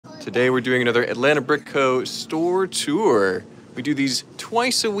Today we're doing another Atlanta Brick Co. store tour. We do these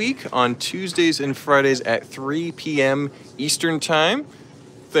twice a week on Tuesdays and Fridays at 3 p.m. Eastern Time.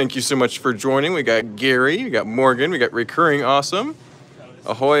 Thank you so much for joining. We got Gary, we got Morgan, we got Recurring Awesome.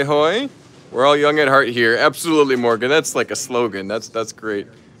 Ahoy, hoy. We're all young at heart here. Absolutely, Morgan. That's like a slogan. That's great.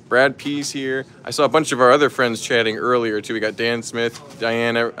 Brad P's here. I saw a bunch of our other friends chatting earlier too. We got Dan Smith,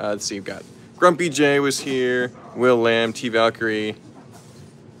 Diana. Let's see, we've got Grumpy J was here, Will Lamb, T Valkyrie.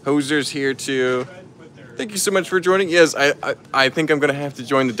 Hoser's here too. Thank you so much for joining. Yes, I think I'm gonna have to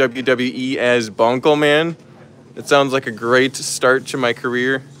join the WWE as Bonkle Man. It sounds like a great start to my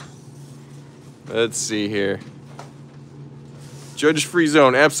career. Let's see here. Judge Free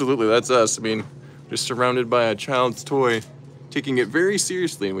Zone, absolutely, that's us. I mean, just surrounded by a child's toy, taking it very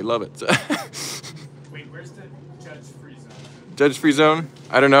seriously, and we love it. Wait, where's the Judge Free Zone? Judge Free Zone?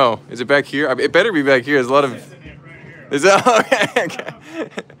 I don't know. Is it back here? I mean, it better be back here. There's a lot of. Is that okay?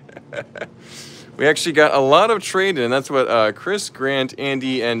 We actually got a lot of trade in. That's what Chris, Grant,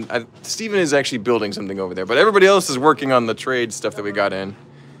 Andy, and Steven is actually building something over there. But everybody else is working on the trade stuff that we got in.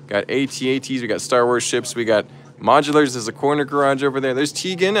 Got AT-ATs, we got Star Wars ships, we got modulars. There's a corner garage over there. There's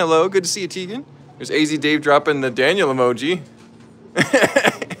Tegan. Hello, good to see you, Tegan. There's AZ Dave dropping the Daniel emoji.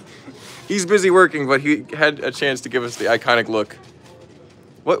 He's busy working, but he had a chance to give us the iconic look.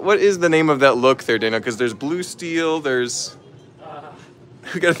 What is the name of that look there, Daniel? Because there's blue steel, there's...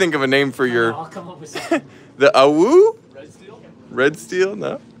 we gotta think of a name for your... I'll come up with something. The Awoo? Red Steel? Red steel?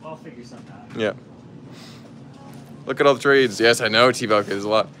 No? I'll figure something out. Yeah. Look at all the trades. Yes, I know, T-Valk, there's a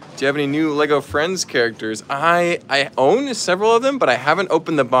lot. Do you have any new LEGO Friends characters? I own several of them, but I haven't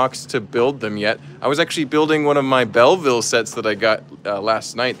opened the box to build them yet. I was actually building one of my Belleville sets that I got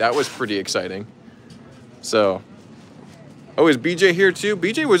last night. That was pretty exciting. So... oh, is BJ here too?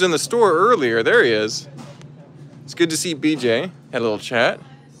 BJ was in the store earlier. There he is. It's good to see BJ. Had a little chat.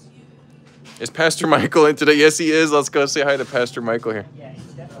 Is Pastor Michael in today? Yes, he is. Let's go say hi to Pastor Michael here. Yeah, he's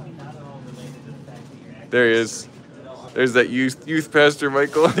definitely not at all related to the fact that you're acting. There he is. There's that youth Pastor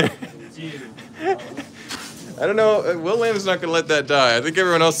Michael. I don't know. Will Lamb's not going to let that die. I think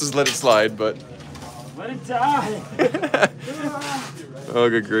everyone else has let it slide, but... let it die! oh,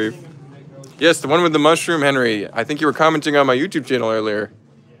 good grief. Yes, the one with the mushroom, Henry. I think you were commenting on my YouTube channel earlier.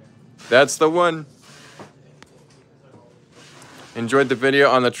 That's the one. Enjoyed the video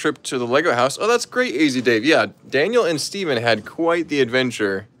on the trip to the Lego house. Oh, that's great, AZ Dave. Yeah, Daniel and Steven had quite the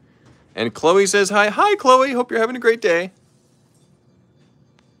adventure. And Chloe says hi. Hi, Chloe. Hope you're having a great day.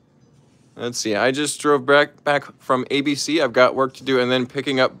 Let's see. I just drove back from ABC. I've got work to do and then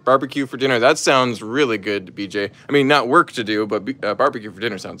picking up barbecue for dinner. That sounds really good, BJ. I mean, not work to do, but barbecue for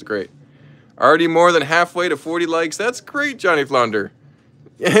dinner sounds great. Already more than halfway to 40 likes. That's great, Johnny Flounder.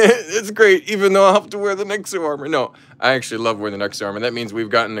 It's great, even though I'll have to wear the Nexo armor. No, I actually love wearing the Nexo armor. That means we've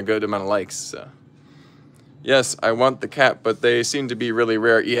gotten a good amount of likes. So. Yes, I want the cap, but they seem to be really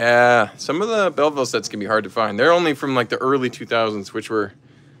rare. Yeah, some of the Belleville sets can be hard to find. They're only from like the early 2000s, which were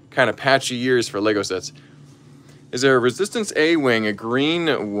kind of patchy years for Lego sets. Is there a Resistance A-Wing, a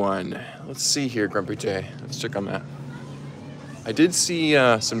green one? Let's see here, Grumpy J. Let's check on that. I did see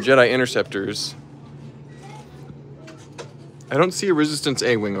some Jedi Interceptors. I don't see a Resistance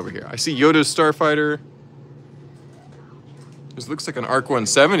A-Wing over here. I see Yoda's Starfighter. This looks like an ARC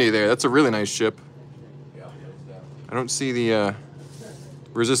 170 there. That's a really nice ship. I don't see the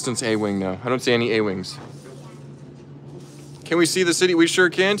Resistance A-Wing, though. I don't see any A-Wings. Can we see the city? We sure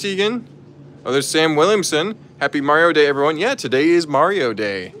can, Tegan. Oh, there's Sam Williamson. Happy Mario Day, everyone. Yeah, today is Mario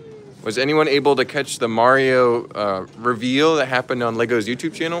Day. Was anyone able to catch the Mario reveal that happened on Lego's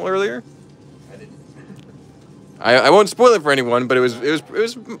YouTube channel earlier? I didn't. I won't spoil it for anyone, but it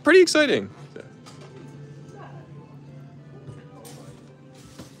was pretty exciting.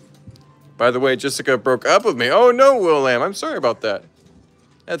 By the way, Jessica broke up with me. Oh no, Will Lamb. I'm sorry about that.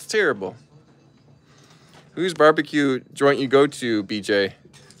 That's terrible. Whose barbecue joint you go to, BJ?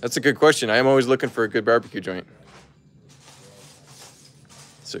 That's a good question. I am always looking for a good barbecue joint.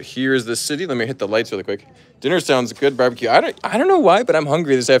 So here's the city. Let me hit the lights really quick. Dinner sounds good. Barbecue. I don't know why, but I'm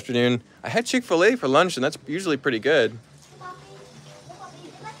hungry this afternoon. I had Chick-fil-A for lunch, and that's usually pretty good.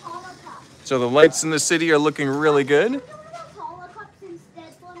 So the lights in the city are looking really good.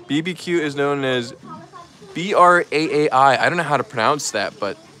 BBQ is known as BRAAI. I don't know how to pronounce that,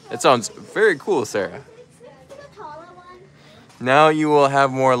 but it sounds very cool, Sarah. Now you will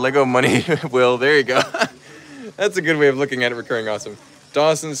have more Lego money, Will. There you go. That's a good way of looking at it, Recurring Awesome.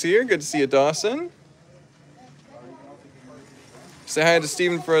 Dawson's here. Good to see you, Dawson. Say hi to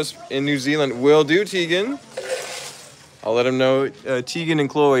Steven for us in New Zealand. Will do, Tegan. I'll let him know Tegan and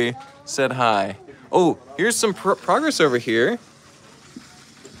Chloe said hi. Oh, here's some progress over here.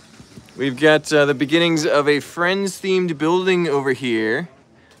 We've got the beginnings of a Friends-themed building over here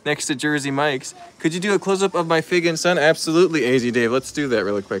next to Jersey Mike's. Could you do a close-up of my Fig and Son? Absolutely, AZ Dave. Let's do that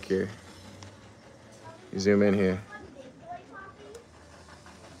really quick here. You zoom in here.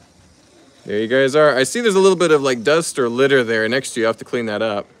 There you guys are. I see there's a little bit of like dust or litter there next to you. I have to clean that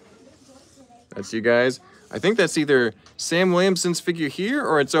up. That's you guys. I think that's either Sam Williamson's figure here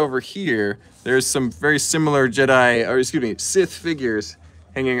or it's over here. There's some very similar Jedi, or excuse me, Sith figures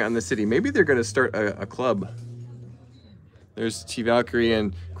hanging out in the city. Maybe they're gonna start a club. There's T Valkyrie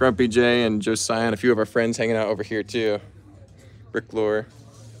and Grumpy J and Josiah and a few of our friends hanging out over here too. Brick Lore.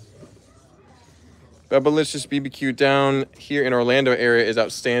 Bubblicious BBQ down here in Orlando area is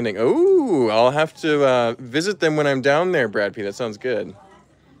outstanding. Oh, I'll have to visit them when I'm down there, Brad P. That sounds good.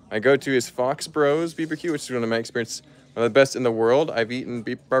 My go-to is Fox Bros BBQ, which is one of my experience, one of the best in the world. I've eaten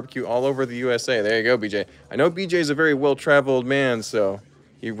beef barbecue all over the USA. There you go, BJ. I know BJ is a very well-traveled man, so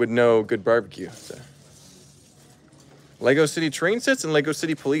he would know good barbecue. So. Lego City train sets and Lego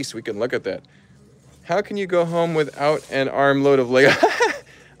City Police. We can look at that. How can you go home without an armload of Lego?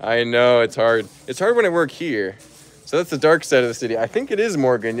 I know, it's hard. It's hard when I work here. So that's the dark side of the city. I think it is,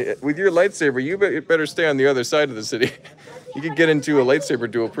 Morgan. With your lightsaber, you better stay on the other side of the city. You could get into a lightsaber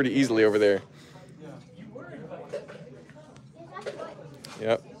duel pretty easily over there.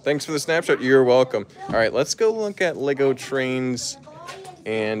 Yep. Thanks for the snapshot. You're welcome. All right, let's go look at Lego Trains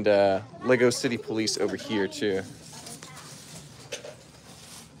and Lego City Police over here, too.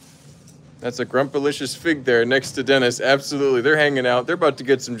 That's a Grumpalicious Fig there next to Dennis. Absolutely. They're hanging out. They're about to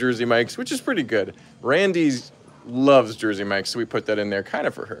get some Jersey Mike's, which is pretty good. Randy loves Jersey Mike's, so we put that in there kind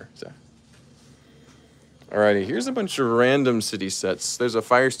of for her. So. Alrighty, here's a bunch of random city sets. There's a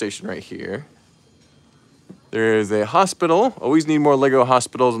fire station right here. There's a hospital. Always need more Lego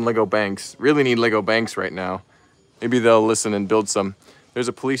hospitals and Lego banks. Really need Lego banks right now. Maybe they'll listen and build some. There's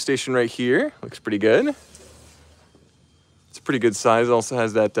a police station right here. Looks pretty good. It's a pretty good size. It also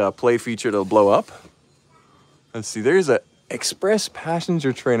has that play feature to blow up. Let's see, there's a express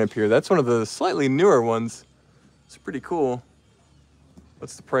passenger train up here. That's one of the slightly newer ones. It's pretty cool.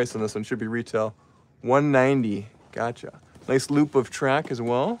 What's the price on this one? Should be retail. $190. Gotcha. Nice loop of track as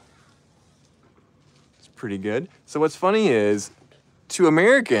well. It's pretty good. So what's funny is, to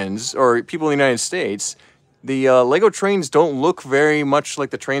Americans or people in the United States, the Lego trains don't look very much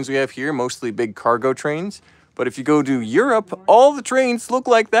like the trains we have here, mostly big cargo trains. But if you go to Europe, all the trains look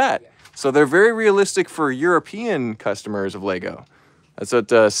like that. So they're very realistic for European customers of Lego. That's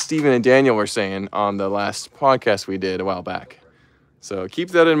what Stephen and Daniel were saying on the last podcast we did a while back. So keep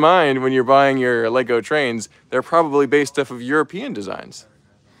that in mind when you're buying your Lego trains. They're probably based off of European designs.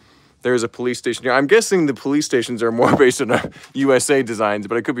 There's a police station here. I'm guessing the police stations are more based on USA designs,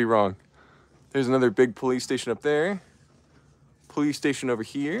 but I could be wrong. There's another big police station up there. Police station over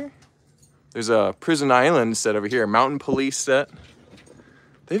here. There's a Prison Island set over here, a Mountain Police set.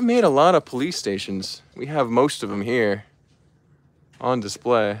 They've made a lot of police stations. We have most of them here on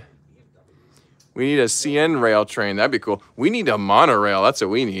display. We need a CN rail train. That'd be cool. We need a monorail. That's what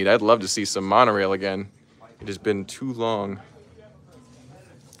we need. I'd love to see some monorail again. It has been too long.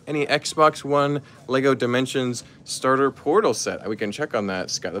 Any Xbox One Lego Dimensions starter portal set? We can check on that,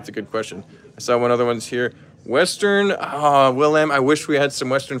 Scott. That's a good question. I saw one other one's here. Western, Willem, I wish we had some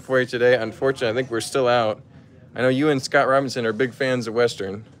Western for you today. Unfortunately, I think we're still out. I know you and Scott Robinson are big fans of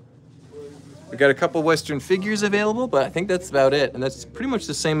Western. We got a couple Western figures available, but I think that's about it. And that's pretty much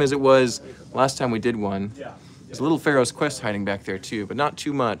the same as it was last time we did one. There's a little Pharaoh's Quest hiding back there too, but not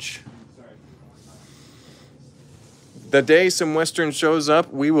too much. The day some Western shows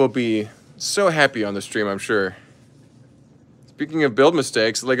up, we will be so happy on the stream, I'm sure. Speaking of build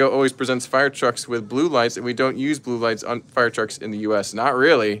mistakes, Lego always presents fire trucks with blue lights, and we don't use blue lights on fire trucks in the US. Not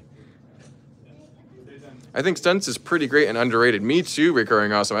really. I think stunts is pretty great and underrated. Me too,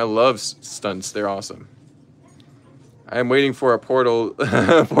 Recurring Awesome. I love stunts. They're awesome. I'm waiting for a portal,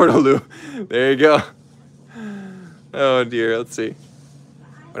 Portaloo. There you go. Oh dear, let's see.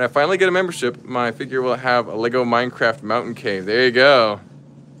 When I finally get a membership, my figure will have a Lego Minecraft mountain cave. There you go.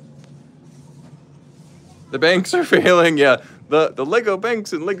 The banks are failing. Yeah, the Lego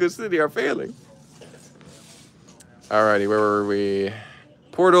banks in Lego City are failing. Alrighty, where were we?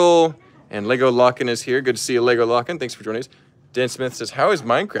 Portal and Lego Lock-In is here. Good to see you, Lego Lock-In. Thanks for joining us. Dan Smith says, how is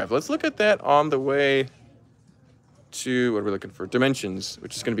Minecraft? Let's look at that on the way to, what are we looking for? Dimensions,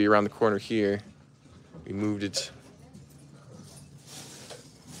 which is going to be around the corner here. We moved it.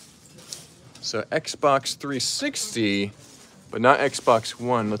 So Xbox 360, but not Xbox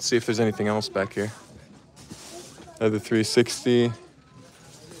One. Let's see if there's anything else back here. Another 360.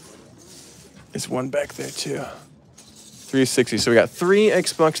 There's one back there too. 360. So we got 3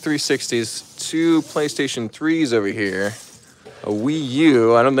 Xbox 360s, 2 PlayStation 3s over here, a Wii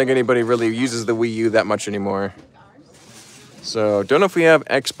U. I don't think anybody really uses the Wii U that much anymore. So don't know if we have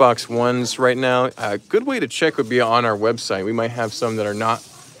Xbox Ones right now. A good way to check would be on our website. We might have some that are not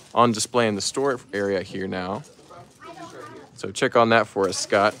on display in the store area here now. So check on that for us,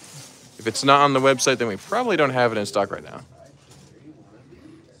 Scott. If it's not on the website, then we probably don't have it in stock right now.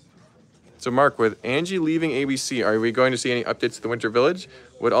 So Mark, with Angie leaving ABC, are we going to see any updates to the Winter Village?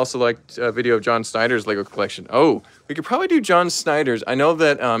 Would also like a video of John Snyder's Lego collection. Oh, we could probably do John Snyder's. I know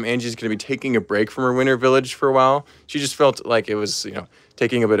that Angie's going to be taking a break from her Winter Village for a while. She just felt like it was,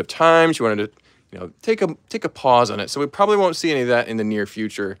 taking a bit of time. She wanted to, take a pause on it. So we probably won't see any of that in the near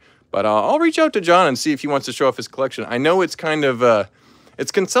future. But I'll reach out to John and see if he wants to show off his collection. I know it's kind of,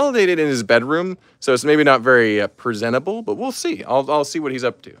 it's consolidated in his bedroom, so it's maybe not very presentable, but we'll see. I'll see what he's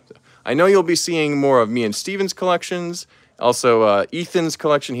up to. So I know you'll be seeing more of me and Steven's collections, also Ethan's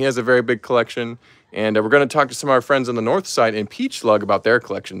collection. He has a very big collection. And we're going to talk to some of our friends on the north side in Peach Lug about their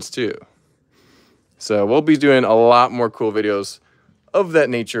collections too. So we'll be doing a lot more cool videos of that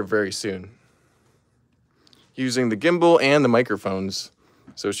nature very soon, using the gimbal and the microphones.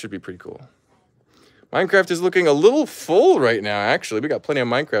 So it should be pretty cool. Minecraft is looking a little full right now, actually. We got plenty of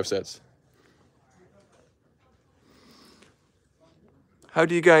Minecraft sets. How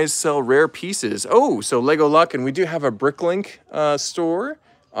do you guys sell rare pieces? Oh, so Lego Luck, and we do have a Bricklink store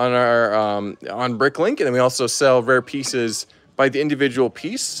on our on Bricklink, and then we also sell rare pieces by the individual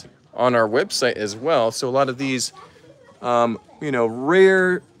piece on our website as well. So a lot of these,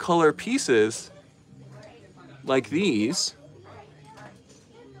 rare color pieces like these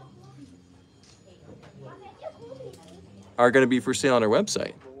are going to be for sale on our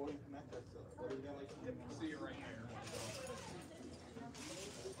website.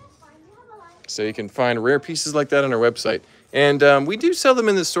 So you can find rare pieces like that on our website. And we do sell them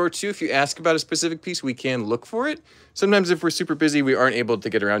in the store too. If you ask about a specific piece, we can look for it. Sometimes if we're super busy, we aren't able to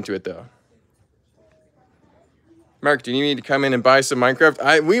get around to it though. Mark, do you need me to come in and buy some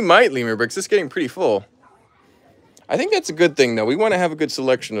Minecraft? We might, Lemur Bricks. It's getting pretty full. I think that's a good thing though. We want to have a good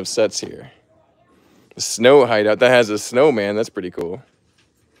selection of sets here. The snow hideout, that has a snowman. That's pretty cool.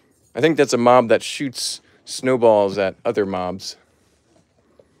 I think that's a mob that shoots snowballs at other mobs.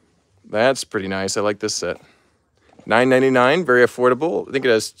 That's pretty nice. I like this set. $9.99, very affordable. I think it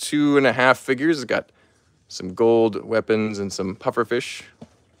has 2.5 figures. It's got some gold weapons and some pufferfish.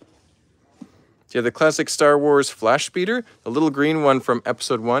 Do you have the classic Star Wars flash speeder? The little green one from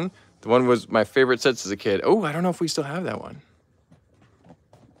episode 1. The one was my favorite sets as a kid. Oh, I don't know if we still have that one.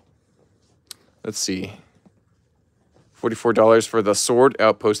 Let's see. $44 for the Sword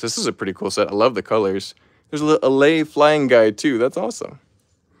Outpost. This is a pretty cool set. I love the colors. There's a lay flying guy too. That's awesome.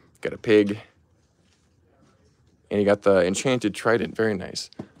 Got a pig. And you got the enchanted trident. Very nice.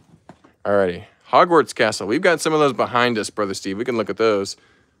 Alrighty. Hogwarts Castle. We've got some of those behind us, Brother Steve. We can look at those.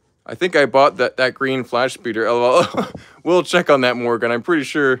 I think I bought that green flash speeder. LOL. We'll check on that, Morgan. I'm pretty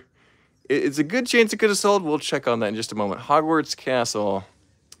sure it's a good chance it could have sold. We'll check on that in just a moment. Hogwarts Castle.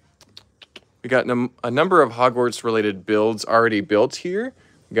 We got a number of Hogwarts-related builds already built here.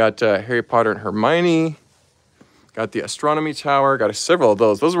 We got Harry Potter and Hermione. Got the Astronomy Tower. Got several of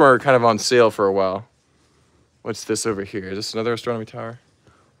those. Those were kind of on sale for a while. What's this over here? Is this another Astronomy Tower?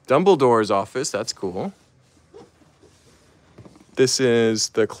 Dumbledore's office. That's cool. This is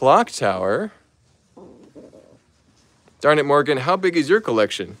the Clock Tower. Darn it, Morgan. How big is your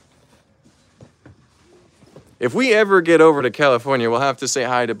collection? If we ever get over to California, we'll have to say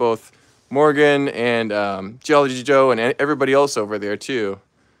hi to both Morgan and Geology Joe and everybody else over there too.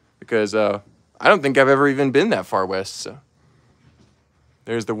 Because I don't think I've ever even been that far west. So.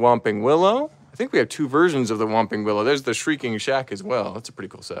 There's the Whomping Willow. I think we have 2 versions of the Whomping Willow. There's the Shrieking Shack as well. That's a pretty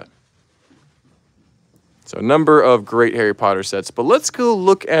cool set. So a number of great Harry Potter sets. But let's go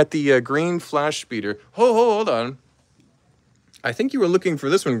look at the green flash speeder. Hold on. I think you were looking for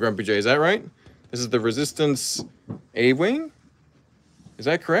this one, Grumpy J. Is that right? This is the Resistance A-Wing? Is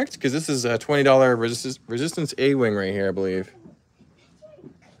that correct? Because this is a $20 Resistance A-Wing right here, I believe.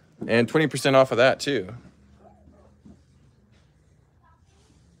 And 20% off of that, too.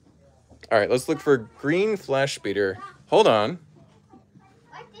 All right, let's look for green flash speeder. Hold on.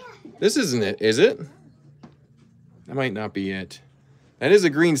 This isn't it, is it? That might not be it. That is a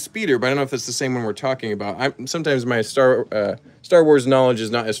green speeder, but I don't know if that's the same one we're talking about. Sometimes my Star Wars knowledge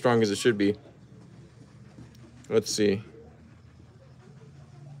is not as strong as it should be. Let's see.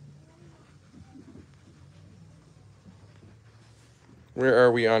 Where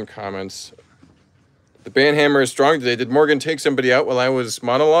are we on comments? The Banhammer is strong today. Did Morgan take somebody out while I was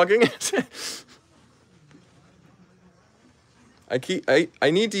monologuing?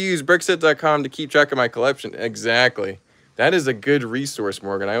 I need to use Brickset.com to keep track of my collection. Exactly. That is a good resource,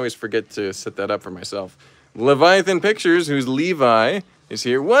 Morgan. I always forget to set that up for myself. Leviathan Pictures, who's Levi, is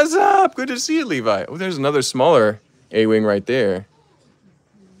here. What's up? Good to see you, Levi. Oh, there's another smaller A-Wing right there.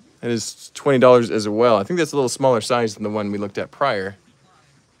 That is $20 as well. I think that's a little smaller size than the one we looked at prior.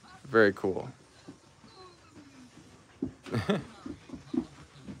 Very cool.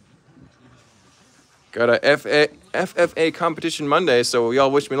 Got a FFA competition Monday, so we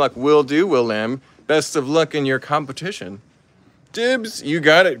all wish me luck. Will do, Will Lamb. Best of luck in your competition. Dibs, you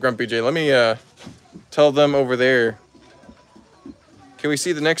got it, Grumpy J. Let me tell them over there. Can we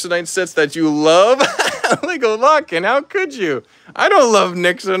see the Nexonite sets that you love? Lego Lock-in, how could you? I don't love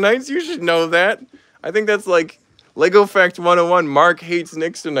Nixonites, you should know that. I think that's like Lego Fact 101, Mark hates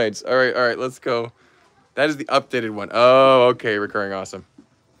Nixonites. All right, let's go. That is the updated one. Oh, okay, recurring awesome.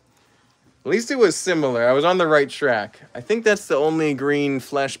 At least it was similar. I was on the right track. I think that's the only green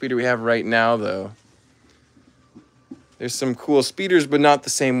flash speeder we have right now, though. There's some cool speeders, but not the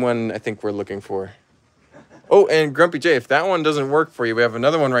same one I think we're looking for. Oh, and Grumpy J, if that one doesn't work for you, we have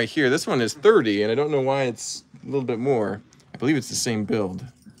another one right here. This one is 30, and I don't know why it's a little bit more. I believe it's the same build.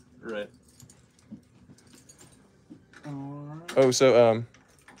 Right. Oh, so,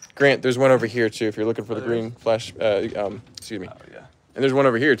 Grant, there's one over here, too, if you're looking for the green flash, excuse me. Oh, yeah. And there's one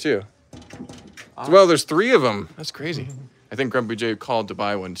over here, too. Well, there's 3 of them. That's crazy. I think Grumpy J called to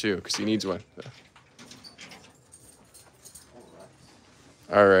buy one, too, because he needs one.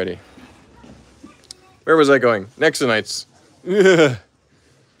 Alrighty. Where was I going? Nexonites. Yeah.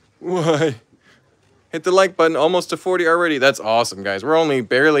 Why? Hit the like button. Almost to 40 already. That's awesome, guys. We're only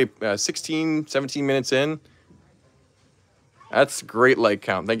barely 16, 17 minutes in. That's a great like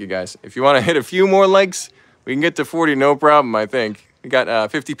count. Thank you, guys. If you want to hit a few more likes, we can get to 40, no problem, I think. We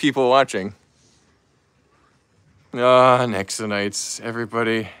got 50 people watching. Ah, Nexonites.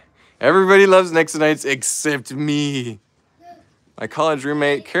 Everybody loves Nexonites except me. My college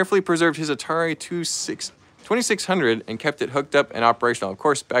roommate carefully preserved his Atari 2600 and kept it hooked up and operational. Of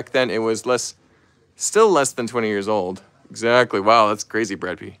course, back then it was still less than 20 years old. Exactly. Wow, that's crazy,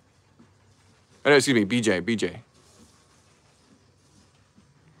 Brad P. Oh, no, excuse me, BJ.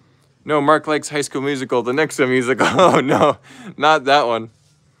 No, Mark likes High School Musical, the Nexo musical. Oh, no, not that one.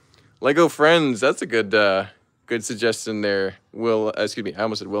 Lego Friends, that's a good suggestion there. Excuse me, I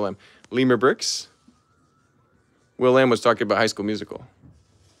almost said Willem. Lemur Bricks. Will Lamb was talking about High School Musical.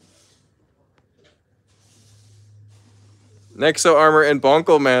 Nexo armor and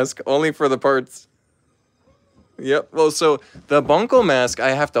Bonko mask, only for the parts. Yep, well, so the Bonko mask,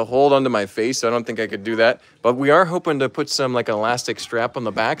 I have to hold onto my face, so I don't think I could do that. But we are hoping to put some like elastic strap on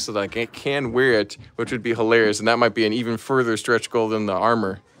the back so that I can wear it, which would be hilarious. And that might be an even further stretch goal than the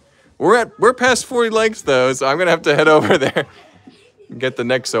armor. We're past 40 likes though, so I'm gonna have to head over there and get the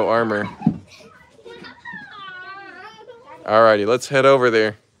Nexo armor. Alrighty, let's head over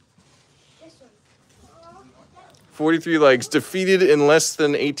there. 43 likes, defeated in less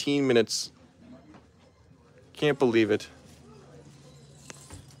than 18 minutes. Can't believe it.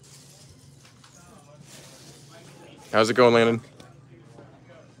 How's it going, Landon?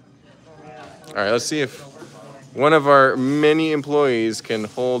 Alright, let's see if one of our many employees can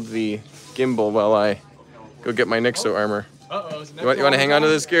hold the gimbal while I go get my Nexo armor. You want to hang on to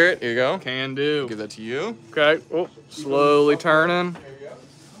this, Garrett? Here you go. Can do. Give that to you. Okay. Oh, slowly turning.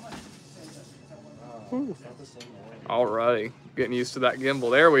 Alrighty. Getting used to that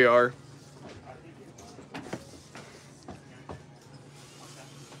gimbal. There we are.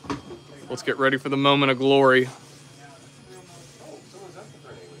 Let's get ready for the moment of glory.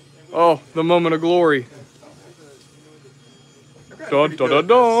 Oh, the moment of glory. Da da da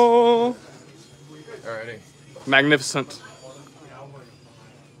da. Alrighty. Magnificent.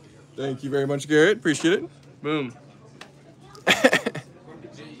 Thank you very much, Garrett. Appreciate it. Boom.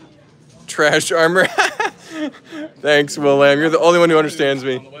 Trash armor. Thanks, Willem. You're the only one who understands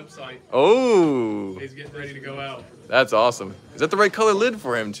me. On the website. Oh. He's getting ready to go out. That's awesome. Is that the right color lid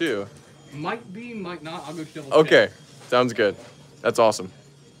for him, too? Might be, might not. I'll go double check. Okay. Sounds good. That's awesome.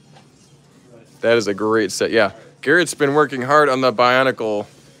 That is a great set. Yeah. Garrett's been working hard on the Bionicle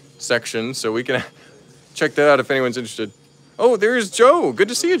section, so we can check that out if anyone's interested. Oh, there's Joe. Good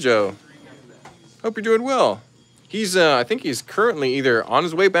to see you, Joe. Hope you're doing well. He's, I think he's currently either on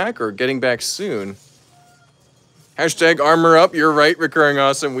his way back or getting back soon. Hashtag armor up. You're right, recurring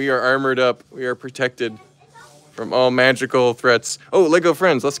awesome. We are armored up. We are protected from all magical threats. Oh, Lego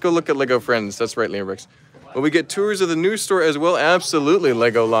Friends. Let's go look at Lego Friends. That's right, Liam Bricks. Will we get tours of the new store as well? Absolutely,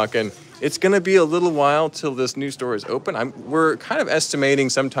 Lego Lock-in. It's going to be a little while till this new store is open. We're kind of estimating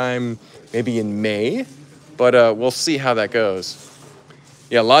sometime maybe in May. But we'll see how that goes.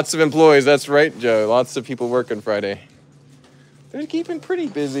 Yeah, lots of employees. That's right, Joe. Lots of people working Friday. They're keeping pretty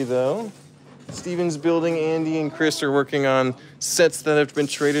busy, though. Steven's building, Andy and Chris are working on sets that have been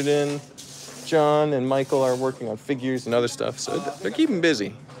traded in. John and Michael are working on figures and other stuff, so they're keeping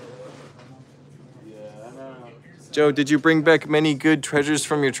busy. Joe, did you bring back many good treasures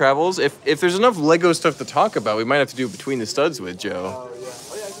from your travels? If there's enough Lego stuff to talk about, we might have to do it between the studs with Joe.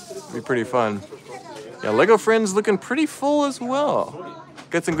 It'd be pretty fun. Yeah, Lego Friends looking pretty full as well.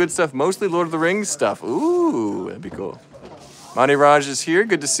 Got some good stuff, mostly Lord of the Rings stuff. Ooh, that'd be cool. Monty Raj is here,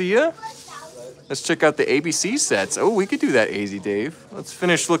 good to see you. Let's check out the ABC sets. Oh, we could do that, AZ Dave. Let's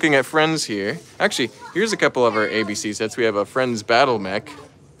finish looking at Friends here. Actually, here's a couple of our ABC sets. We have a Friends Battle Mech.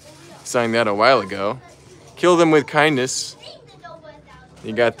 Signed that a while ago. Kill Them with Kindness.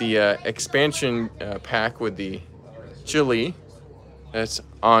 You got the expansion pack with the Chili. That's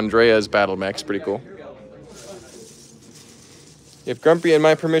Andrea's Battle Mechs, pretty cool. You have Grumpy and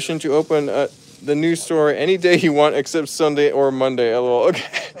my permission to open the new store any day you want except Sunday or Monday. LOL.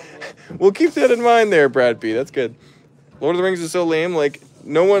 Okay. We'll keep that in mind there, Brad P. That's good. Lord of the Rings is so lame, like,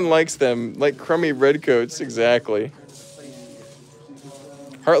 no one likes them. Like crummy redcoats, exactly.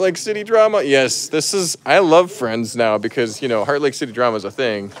 Heart Lake City Drama, yes, I love Friends now because, you know, Heart Lake City Drama is a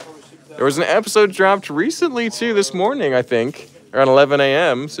thing. There was an episode dropped recently, too, this morning, I think, around 11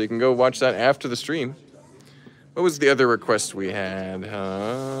 a.m., so you can go watch that after the stream. What was the other request we had?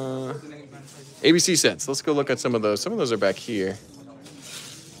 ABC sets, let's go look at some of those. Some of those are back here.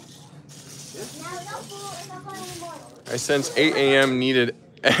 I sense 8 a.m. needed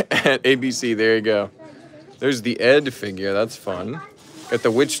at ABC. There you go. There's the Ed figure. That's fun. Got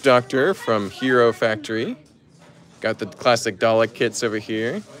the Witch Doctor from Hero Factory. Got the classic Dalek kits over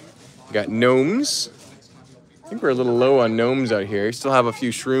here. Got gnomes. I think we're a little low on gnomes out here. Still have a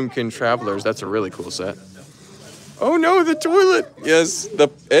few Shroomkin Travelers. That's a really cool set. Oh no, the toilet! Yes, the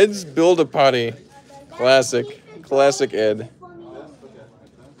Ed's Build-A-Potty. Classic. Classic Ed.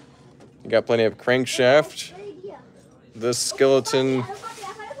 You got plenty of Crankshaft. The Skeleton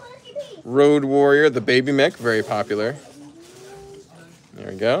Road Warrior, the Baby Mech, very popular. There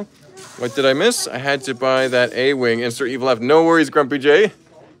we go. What did I miss? I had to buy that A-Wing. Insert Evil F. No worries, Grumpy J.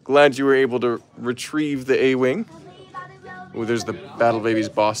 Glad you were able to retrieve the A-Wing. Oh, there's the Battle Babies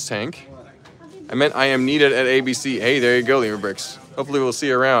boss tank. I meant I am needed at ABC. Hey, there you go, Lemur Bricks. Hopefully we'll see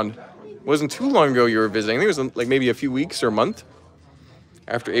you around. Wasn't too long ago you were visiting. I think it was like maybe a few weeks or a month.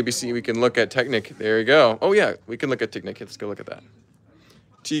 After ABC, we can look at Technic. There you go. Oh, yeah, we can look at Technic. Let's go look at that.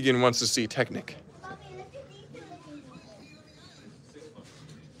 Tegan wants to see Technic.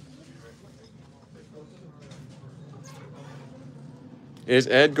 Is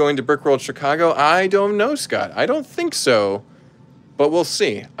Ed going to Brickworld Chicago? I don't know, Scott. I don't think so, but we'll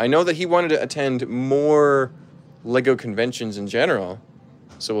see. I know that he wanted to attend more Lego conventions in general,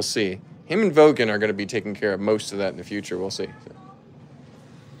 so we'll see. Him and Vogan are going to be taking care of most of that in the future. We'll see. So.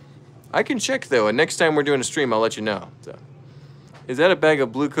 I can check, though, and next time we're doing a stream, I'll let you know. So. Is that a bag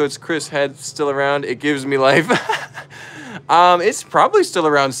of blue coats Chris had still around? It gives me life. It's probably still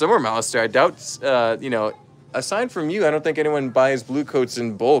around somewhere, Malister. I doubt, you know, aside from you, I don't think anyone buys blue coats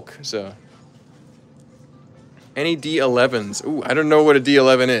in bulk, so. Any D11s? Ooh, I don't know what a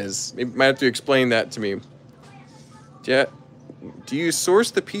D11 is. You might have to explain that to me. Yeah. Do you source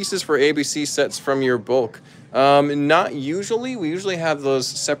the pieces for ABC sets from your bulk? Not usually. We usually have those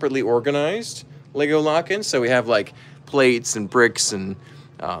separately organized Lego lock-ins. So we have like plates and bricks and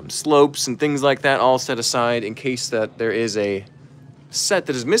slopes and things like that all set aside in case that there is a set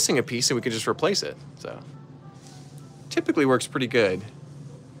that is missing a piece and we can just replace it. So typically works pretty good.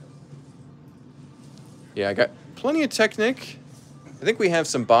 Yeah, I got plenty of Technic. I think we have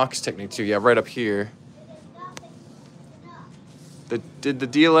some box Technic too. Yeah, right up here. Did the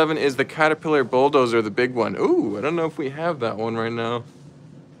D11 is the Caterpillar Bulldozer, the big one? Ooh, I don't know if we have that one right now.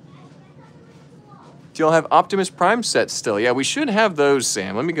 Do y'all have Optimus Prime sets still? Yeah, we should have those,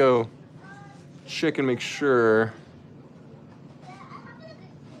 Sam. Let me go check and make sure.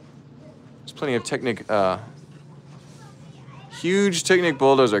 There's plenty of Technic, huge Technic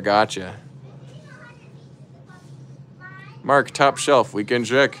Bulldozer, gotcha. Mark, top shelf, we can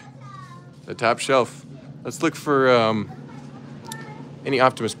check. The top shelf. Let's look for, any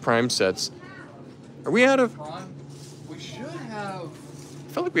Optimus Prime sets. Are we out of... We should have...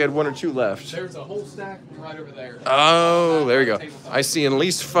 I felt like we had one or two left. There's a whole stack right over there. Oh, there we go. I see at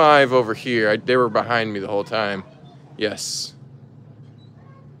least 5 over here. They were behind me the whole time. Yes.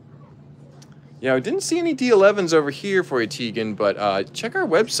 Yeah, I didn't see any D11s over here for you, Tegan, but check our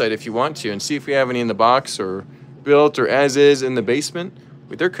website if you want to and see if we have any in the box or built or as is in the basement.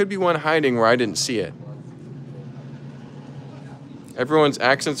 There could be one hiding where I didn't see it. Everyone's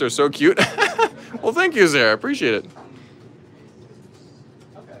accents are so cute. Well, thank you, Sarah. Appreciate it.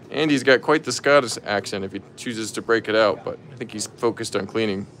 Andy's got quite the Scottish accent if he chooses to break it out, but I think he's focused on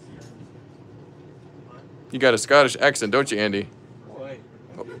cleaning. You got a Scottish accent, don't you, Andy? Boy.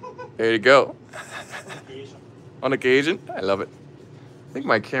 Oh, there you go. Occasion. On occasion. I love it. I think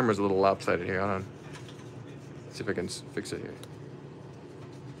my camera's a little lopsided here. Hold on. See if I can fix it here.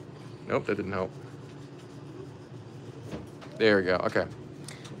 Nope, that didn't help. There we go. Okay.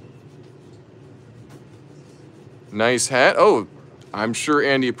 Nice hat. Oh, I'm sure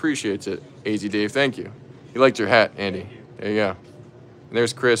Andy appreciates it. AZ Dave, thank you. You liked your hat, Andy. There you go. And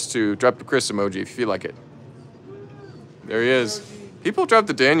there's Chris too. Drop the Chris emoji if you feel like it. There he is. People drop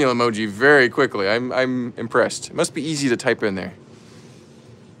the Daniel emoji very quickly. I'm impressed. It must be easy to type in there.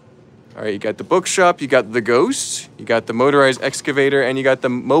 All right, you got the bookshop, you got the ghost, you got the motorized excavator, and you got the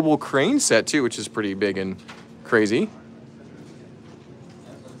mobile crane set too, which is pretty big and crazy.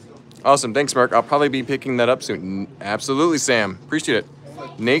 Awesome, thanks, Mark. I'll probably be picking that up soon. Absolutely, Sam. Appreciate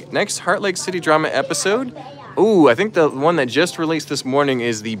it. Next Heart Lake City Drama episode. Ooh, I think the one that just released this morning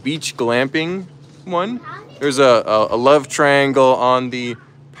is the beach glamping one. There's a love triangle on the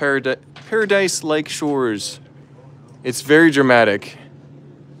Paradise Lake shores. It's very dramatic.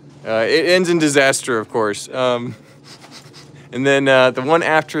 It ends in disaster, of course. And then the one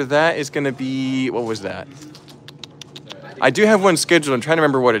after that is going to be, what was that? I do have one scheduled. I'm trying to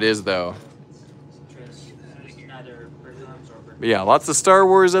remember what it is, though. But yeah, lots of Star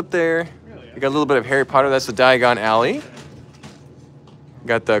Wars up there. We got a little bit of Harry Potter. That's the Diagon Alley.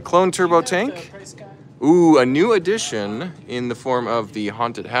 Got the Clone Turbo Tank. Ooh, a new addition in the form of the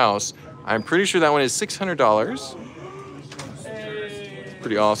Haunted House. I'm pretty sure that one is $600.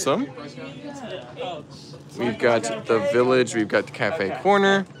 Pretty awesome. We've got the Village. We've got the Cafe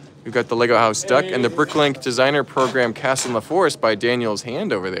Corner. We've got the Lego House Duck and the Bricklink Designer Program Castle in the Forest by Daniel's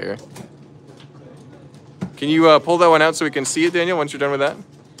hand over there. Can you pull that one out so we can see it, Daniel, once you're done with that?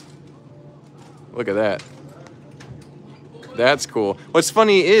 Look at that. That's cool. What's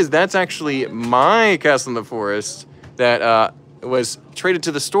funny is that's actually my Castle in the Forest that was traded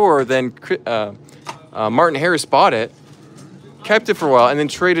to the store. Then Martin Harris bought it, kept it for a while, and then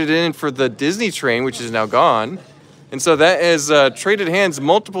traded it in for the Disney train, which is now gone. And so that has traded hands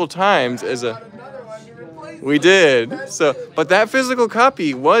multiple times as a... We did. So, but that physical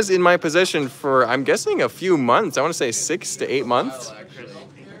copy was in my possession for, I'm guessing, a few months. I want to say 6 to 8 months.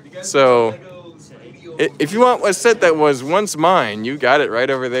 So, if you want a set that was once mine, you got it right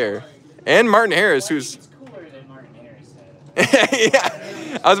over there. And Martin Harris, who's... Cooler than Martin Harris.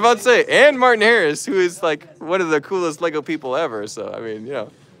 Yeah, I was about to say, and Martin Harris, who is like one of the coolest Lego people ever. So, I mean, you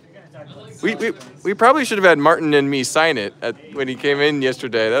know. We probably should have had Martin and me sign it when he came in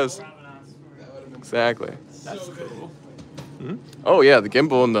yesterday. That was exactly. That's cool. Hmm? Oh yeah, the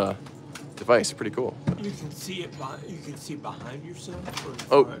gimbal and the device are pretty cool. You can see it. You can see behind yourself. Or in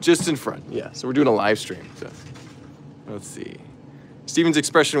Oh, front? just in front. Yeah. So we're doing a live stream. So let's see. Steven's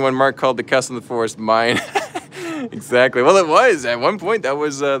expression when Mark called the Castle in the Forest mine. Exactly. Well, it was at one point. That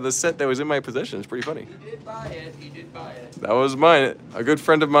was the set that was in my possession. It's pretty funny. He did buy it. He did buy it. That was mine. A good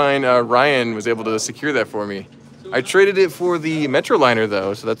friend of mine, Ryan, was able to secure that for me. I traded it for the Metroliner,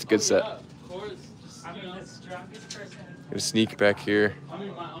 though, so that's a good set. I mean, the strongest person. Gonna sneak back here. I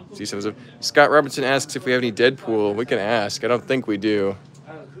mean, my uncle. See some of them. Scott Robertson asks if we have any Deadpool. We can ask. I don't think we do.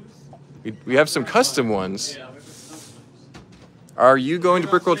 We have some custom ones. Are you going to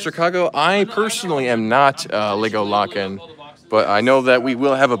Brickworld Chicago? I personally am not Lego Lock-In, but I know that we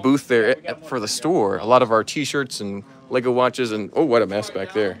will have a booth there for the store. A lot of our T-shirts and Lego watches and oh, what a mess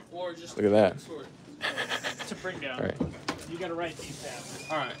back there! Look at that. It's a bring down. All right. You gotta write these down.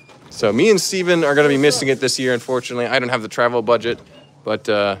 All right. So me and Steven are going to be missing it this year, unfortunately. I don't have the travel budget, but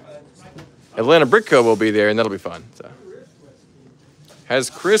Atlanta Brick Co. will be there, and that'll be fun. So. Has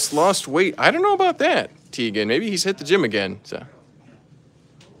Chris lost weight? I don't know about that, Tegan. Maybe he's hit the gym again. So.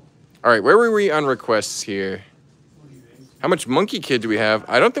 All right, where were we on requests here? How much Monkey Kid do we have?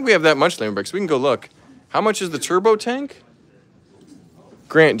 I don't think we have that much, Lamberg, so we can go look. How much is the turbo tank?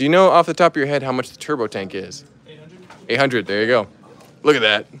 Grant, do you know off the top of your head how much the turbo tank is? 800. 800, there you go. Look at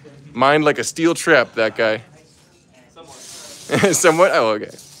that. Mined like a steel trap, that guy. Somewhat? Oh, okay.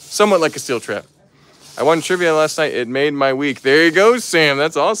 Somewhat like a steel trap. I won trivia last night. It made my week. There you go, Sam.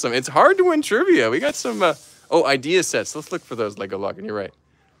 That's awesome. It's hard to win trivia. We got some, idea sets. Let's look for those, Lego Lock-In. You're right.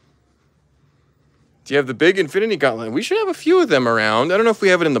 Do you have the big Infinity Gauntlet? We should have a few of them around. I don't know if we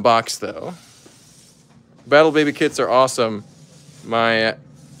have it in the box, though. Battle Baby kits are awesome. My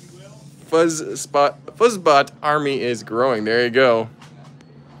Fuzzbot army is growing. There you go.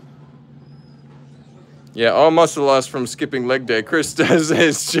 Yeah, all muscle loss from skipping leg day. Chris does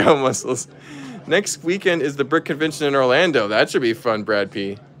his Joe muscles. Next weekend is the Brick Convention in Orlando. That should be fun, Brad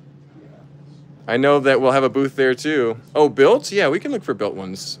P. I know that we'll have a booth there too. Oh, built? Yeah, we can look for built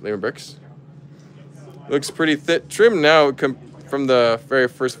ones. Labor bricks. Looks pretty thick, trim now from the very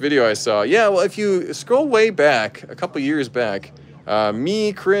first video I saw. Yeah, well, if you scroll way back, a couple years back,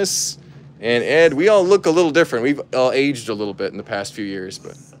 me, Chris, and Ed, we all look a little different. We've all aged a little bit in the past few years,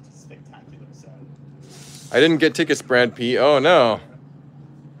 but I didn't get tickets, Brad P. Oh no.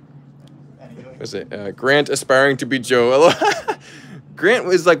 What is it? Grant aspiring to be Joe. Grant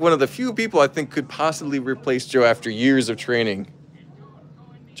was like one of the few people I think could possibly replace Joe after years of training.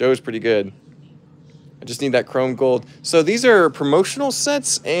 Joe's pretty good. I just need that chrome gold. So these are promotional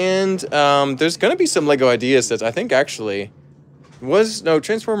sets, and there's going to be some LEGO Ideas sets. I think actually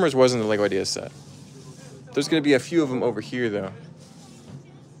Transformers wasn't a LEGO Ideas set. There's going to be a few of them over here though.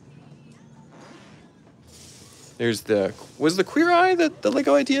 There's was the Queer Eye the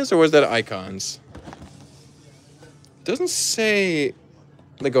LEGO Ideas, or was that Icons? Doesn't say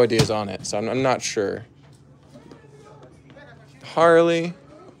LEGO Ideas on it, so I'm not sure. Harley.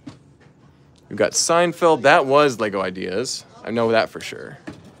 We've got Seinfeld. That was LEGO Ideas. I know that for sure.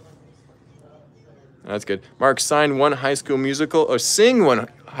 That's good. Mark signed one High School Musical, or sing one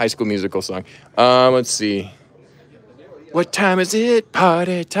High School Musical song. Let's see. What time is it?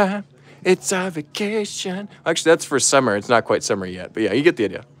 Party time. It's our vacation. Actually, that's for summer. It's not quite summer yet, but yeah, you get the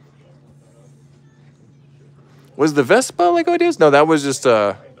idea. Was the Vespa LEGO Ideas? No, that was just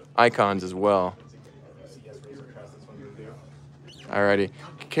Icons as well. Alrighty.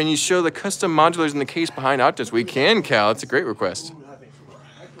 Can you show the custom modulars in the case behind Optimus? We can, Cal. That's a great request.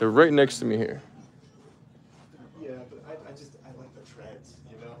 They're right next to me here. Yeah, but I like the treads,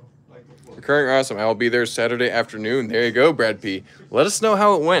 you know? Like Recurring awesome. I will be there Saturday afternoon. There you go, Brad P. Let us know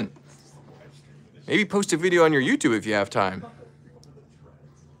how it went. Maybe post a video on your YouTube if you have time.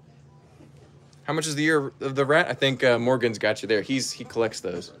 How much is the Year of the Rat? I think Morgan's got you there. He collects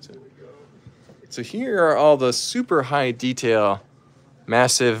those. So here are all the super high detail,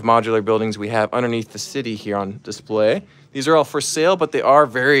 massive modular buildings we have underneath the city here on display. These are all for sale, but they are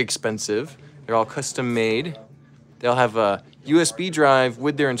very expensive. They're all custom made. They'll have a USB drive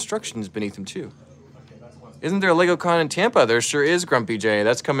with their instructions beneath them too. Isn't there a LegoCon in Tampa? There sure is, Grumpy J.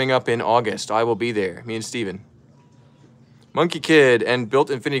 That's coming up in August. I will be there, me and Steven. Monkey Kid and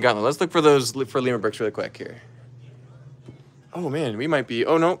Built Infinity Gauntlet. Let's look for those for Lima Bricks really quick here. Oh man, we might be,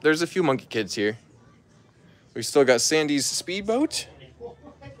 oh no, there's a few Monkey Kids here. We've still got Sandy's Speedboat,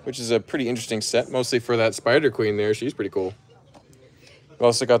 which is a pretty interesting set, mostly for that Spider Queen there. She's pretty cool. We've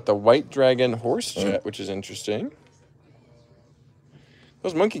also got the White Dragon Horse Jet, which is interesting.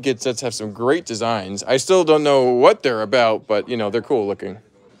 Those Monkey Kid sets have some great designs. I still don't know what they're about, but, you know, they're cool looking.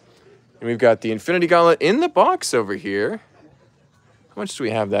 And we've got the Infinity Gauntlet in the box over here. How much do we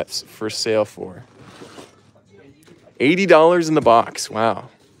have that for sale for? $80 in the box. Wow.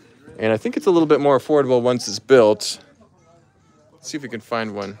 And I think it's a little bit more affordable once it's built. Let's see if we can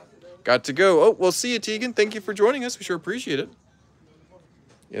find one. Got to go. Oh, we'll see you, Tegan. Thank you for joining us. We sure appreciate it.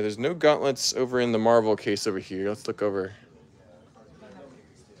 Yeah, there's no gauntlets over in the Marvel case over here. Let's look over.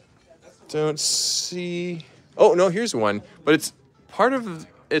 Don't see. Oh, no, here's one. But it's part of,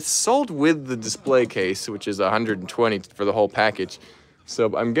 it's sold with the display case, which is $120 for the whole package.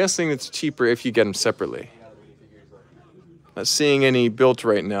 So I'm guessing it's cheaper if you get them separately. Not seeing any built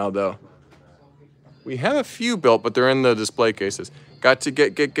right now, though. We have a few built, but they're in the display cases. Got to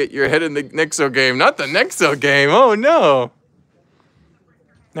get your head in the Nexo game. Not the Nexo game. Oh, no.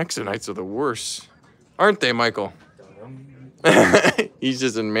 Nexo Knights are the worst. Aren't they, Michael? He's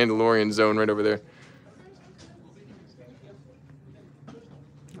just in Mandalorian zone right over there.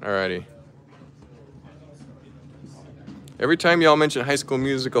 Alrighty. Every time y'all mention High School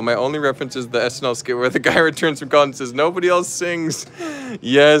Musical, my only reference is the SNL skit where the guy returns from college and says, nobody else sings.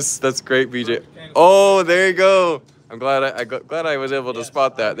 Yes, that's great, BJ. Oh, there you go. I'm glad I was able to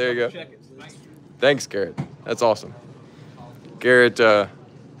spot that. There you go. Thanks, Garrett. That's awesome. Garrett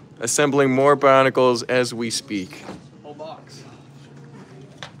assembling more Bionicles as we speak. Whole box.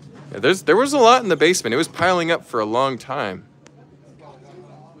 Yeah, there was a lot in the basement. It was piling up for a long time.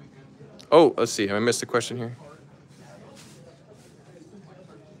 Oh, let's see. Have I missed a question here?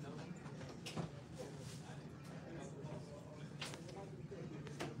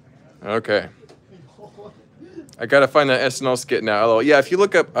 Okay. I gotta find that SNL skit now. Although, yeah, if you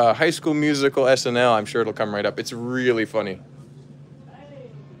look up High School Musical SNL, I'm sure it'll come right up. It's really funny.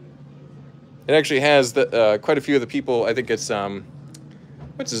 It actually has quite a few of the people. I think it's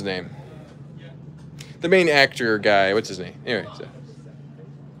what's his name? The main actor guy. What's his name? Anyway, so.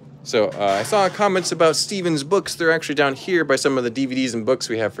 So I saw comments about Steven's books. They're actually down here by some of the DVDs and books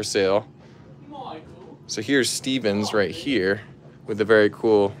we have for sale. So here's Steven's right here with the very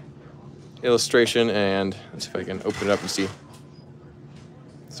cool illustration, and let's see if I can open it up and see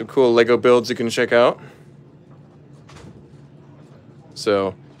some cool Lego builds you can check out.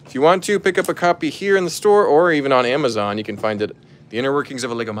 So if you want to pick up a copy here in the store or even on Amazon, you can find it. The Inner Workings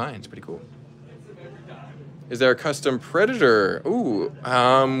of a Lego Mind. It's pretty cool. Is there a custom Predator? Ooh,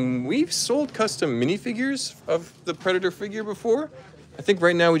 we've sold custom minifigures of the Predator figure before. I think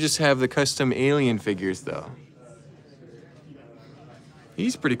right now we just have the custom Alien figures though.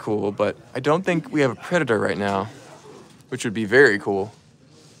 He's pretty cool, but I don't think we have a Predator right now, which would be very cool.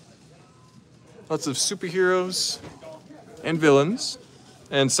 Lots of superheroes and villains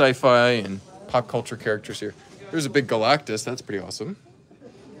and sci-fi and pop culture characters here. There's a big Galactus, that's pretty awesome.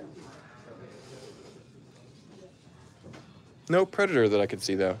 No Predator that I could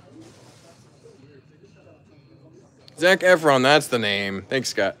see, though. Zac Efron, that's the name. Thanks,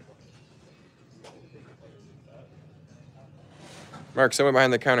 Scott. Mark, someone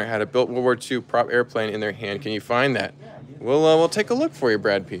behind the counter had a built World War II prop airplane in their hand. Can you find that? We'll take a look for you,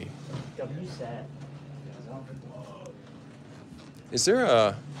 Brad P. Is there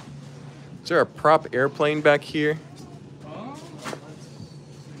a prop airplane back here?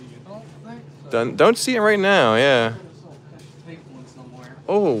 Don't see it right now, yeah.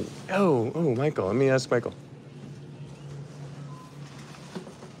 Oh, Michael. Let me ask Michael.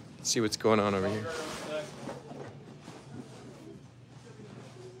 Let's see what's going on over here.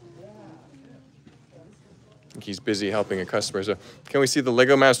 I think he's busy helping a customer. So, can we see the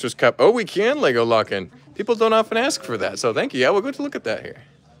Lego Masters Cup? Oh, we can Lego lock in. People don't often ask for that, so thank you. Yeah, we'll go to look at that here.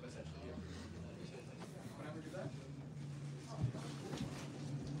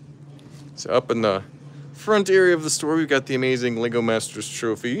 So up in the front area of the store, we've got the amazing Lego Masters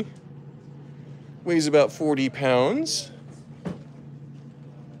trophy. Weighs about 40 pounds.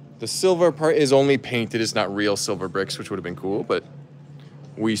 The silver part is only painted. It's not real silver bricks, which would have been cool, but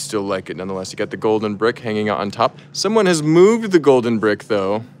we still like it nonetheless. You got the golden brick hanging out on top. Someone has moved the golden brick,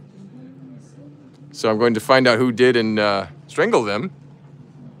 though. So I'm going to find out who did and strangle them.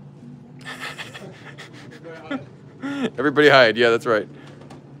 Everybody hide. Yeah, that's right.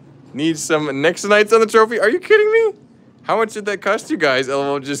 Need some Nexonites on the trophy? Are you kidding me? How much did that cost you guys?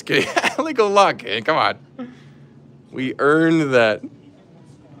 LOL, just kidding. Lego lock in. Come on. We earned that.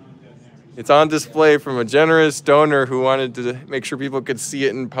 It's on display from a generous donor who wanted to make sure people could see it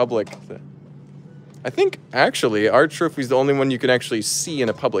in public. I think, actually, our trophy's the only one you can actually see in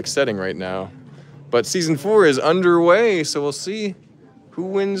a public setting right now. But Season 4 is underway, so we'll see who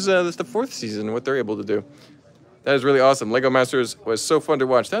wins the 4th season and what they're able to do. That is really awesome. Lego Masters was so fun to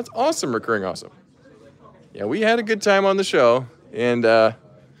watch. That's awesome, recurring awesome. Yeah, we had a good time on the show, and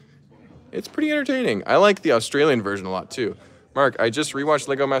it's pretty entertaining. I like the Australian version a lot, too. Mark, I just rewatched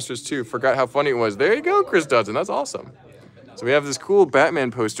Lego Masters 2. Forgot how funny it was. There you go, Chris Dodson. That's awesome. So we have this cool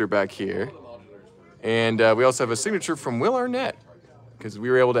Batman poster back here. And we also have a signature from Will Arnett, because we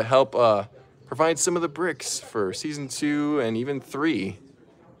were able to help provide some of the bricks for Season 2 and even 3.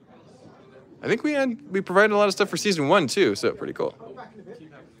 I think we provided a lot of stuff for Season 1, too, so pretty cool.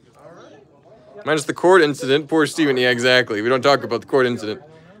 Minus the cord incident. Poor Steven. Yeah, exactly. We don't talk about the cord incident.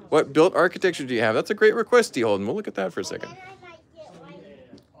 What built architecture do you have? That's a great request, D. Holden. We'll look at that for a second.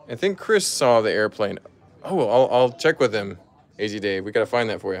 I think Chris saw the airplane. Oh, I'll check with him, AZ Dave. We got to find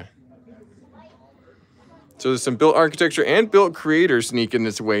that for you. So there's some built architecture and built creator sneaking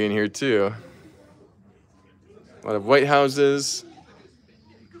its way in here, too. A lot of White Houses.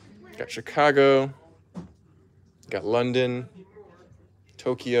 Got Chicago. Got London.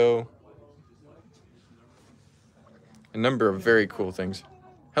 Tokyo. A number of very cool things.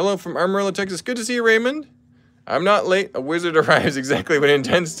 Hello from Amarillo, Texas. Good to see you, Raymond. I'm not late. A wizard arrives exactly when it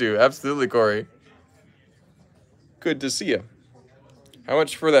intends to. Absolutely, Corey. Good to see you. How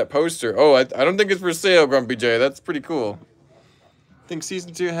much for that poster? Oh, I don't think it's for sale, Grumpy J. That's pretty cool. I think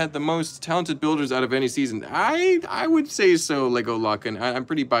Season 2 had the most talented builders out of any season. I would say so, Lego Lock-In. I'm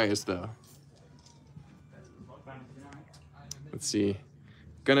pretty biased, though. Let's see.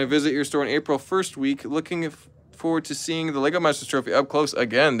 Gonna visit your store in April 1st week. Looking forward to seeing the Lego Masters trophy up close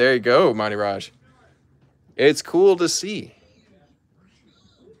again. There you go, Monty Raj. It's cool to see.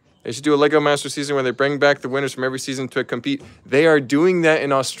 They should do a Lego Masters season where they bring back the winners from every season to compete. They are doing that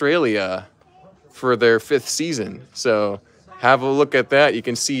in Australia for their 5th season. So have a look at that. You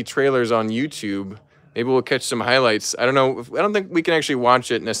can see trailers on YouTube. Maybe we'll catch some highlights. I don't know. I don't think we can actually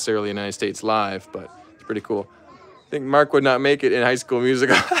watch it necessarily in the United States live, but it's pretty cool. I think Mark would not make it in High School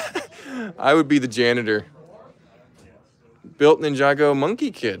Musical. I would be the janitor. built Ninjago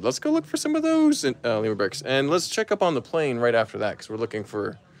Monkey Kid. Let's go look for some of those Lima bricks. And let's check up on the plane right after that, because we're looking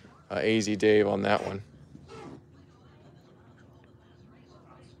for AZ Dave on that one.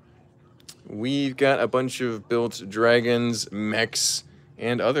 We've got a bunch of built dragons, mechs,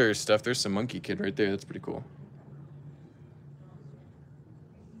 and other stuff. There's some Monkey Kid right there. That's pretty cool.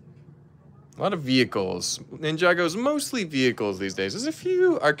 A lot of vehicles. Ninjago's mostly vehicles these days. There's a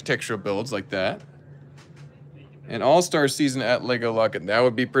few architectural builds like that. An all-star season at Lego Lock-In. That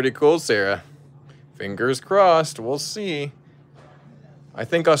would be pretty cool, Sarah. Fingers crossed. We'll see. I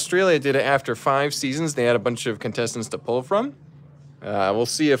think Australia did it after 5 seasons. They had a bunch of contestants to pull from. We'll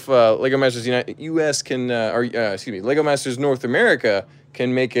see if Lego Masters US can, Lego Masters North America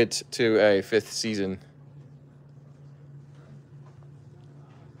can make it to a 5th season.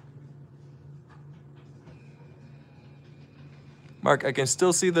 Mark, I can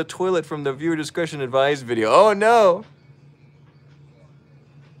still see the toilet from the viewer discretion advised video. Oh no!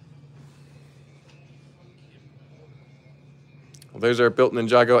 Well, there's our built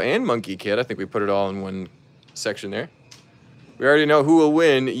Ninjago and Monkey Kid. I think we put it all in one section there. We already know who will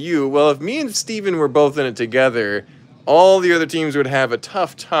win. You. Well, if me and Steven were both in it together, all the other teams would have a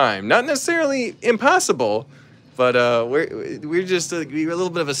tough time. Not necessarily impossible, but we're just we're a little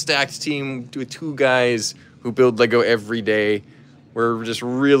bit of a stacked team with 2 guys who build Lego every day. We're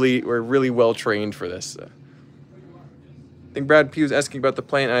really well trained for this. I think Brad P was asking about the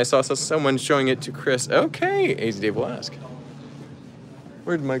plane, and I saw someone showing it to Chris. Okay, AZ Dave will ask.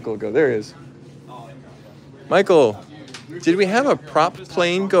 Where'd Michael go? There he is. Michael, did we have a prop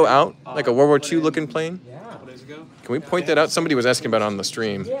plane go out? Like a World War II looking plane? Yeah. Can we point that out? Somebody was asking about it on the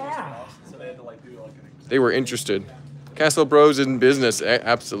stream. Yeah. They were interested. Castle Bros in business.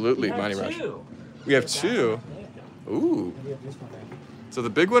 Absolutely, Monty Rush. We have 2. Ooh. So the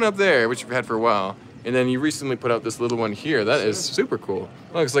big one up there, which we've had for a while, and then you recently put out this little one here. That is super cool.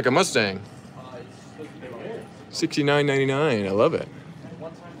 Looks like a Mustang. $69.99. I love it.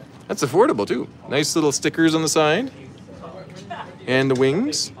 That's affordable too. Nice little stickers on the side. And the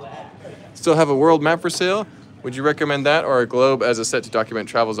wings. Still have a world map for sale. Would you recommend that or a globe as a set to document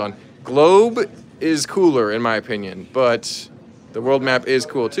travels on? Globe is cooler in my opinion, but the world map is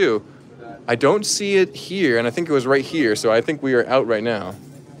cool too. I don't see it here, and I think it was right here, so I think we are out right now.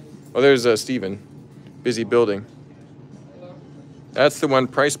 Oh, there's Steven. Busy building. That's the one.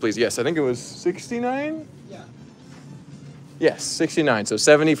 Price, please. Yes, I think it was 69? Yes, 69, so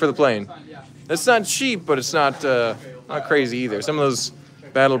 70 for the plane. That's not cheap, but it's not crazy either. Some of those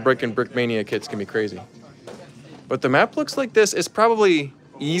Battle Brick and Brickmania kits can be crazy. But the map looks like this. It's probably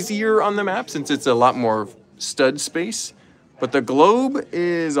easier on the map since it's a lot more stud space. But the globe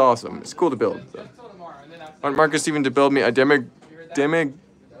is awesome. It's cool to build. So. I want Marcus Steven to build me a Demogorgon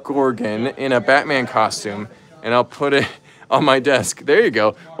in a Batman costume, and I'll put it on my desk. There you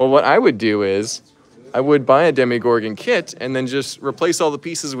go. Well, what I would do is I would buy a Demogorgon kit and then just replace all the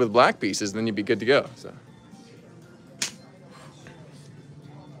pieces with black pieces, and then you'd be good to go. So.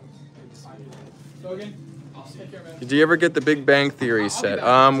 Did you ever get the Big Bang Theory set?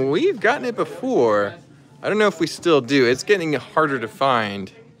 We've gotten it before. I don't know if we still do. It's getting harder to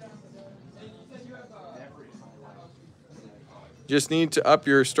find. Just need to up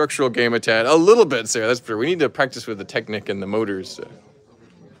your structural game a tad. A little bit, Sarah, that's true. We need to practice with the Technic and the motors. So.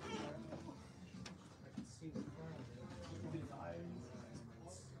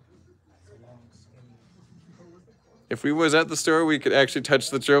 If we was at the store, we could actually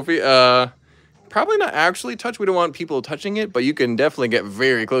touch the trophy. Probably not actually touch. We don't want people touching it, but you can definitely get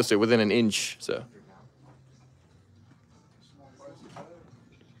very close to it, within an inch. So.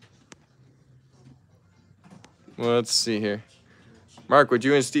 Well, let's see here. Mark, would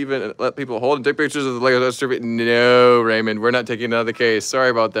you and Steven let people hold and take pictures of the Lego trophy? No, Raymond, we're not taking another case.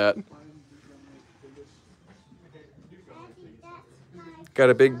 Sorry about that. Got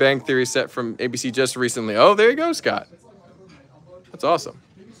a Big Bang Theory set from ABC just recently. Oh, there you go, Scott. That's awesome.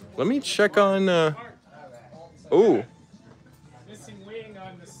 Let me check on... Oh. Missing wing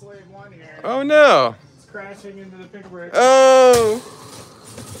on the Slave 1 here. Oh, no. It's crashing into the pick brick. Oh.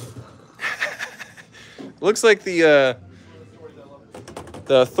 Looks like the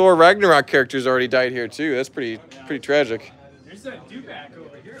Thor Ragnarok character's already died here, too. That's pretty tragic. There's a dewback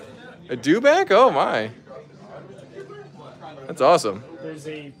over here. A dewback? Oh, my. That's awesome. There's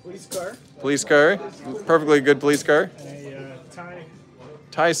a police car. Police car. Perfectly good police car. A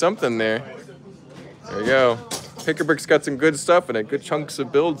Tie something there. There you go. Pick-a-Brick's got some good stuff in it. Good chunks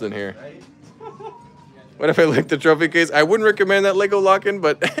of builds in here. What if I licked the trophy case? I wouldn't recommend that Lego Lock-In,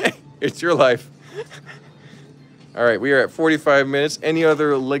 but it's your life. All right, we are at 45 minutes. Any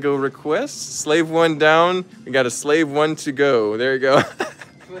other Lego requests? Slave 1 down. We got a Slave 1 to go. There you go.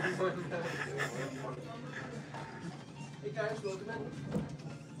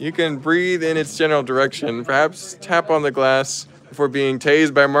 You can breathe in its general direction. Perhaps tap on the glass before being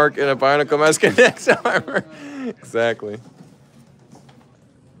tased by Mark in a Bionicle mask next armor. Exactly.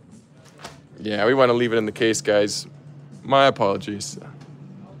 Yeah, we want to leave it in the case, guys. My apologies.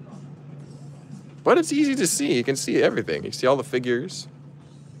 But it's easy to see. You can see everything. You see all the figures.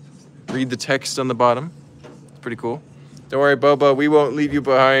 Read the text on the bottom. It's pretty cool. Don't worry, Boba. We won't leave you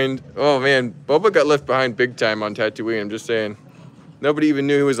behind. Oh, man. Boba got left behind big time on Tatooine. I'm just saying. Nobody even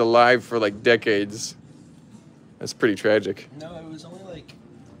knew he was alive for like decades. That's pretty tragic. No, it was only like...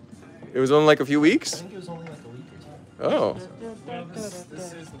 It was only like a few I weeks? think it was only like a week or two. Oh. Well, this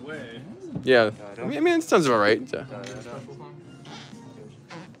is the way. Yeah. I mean, it sounds about right. Yeah.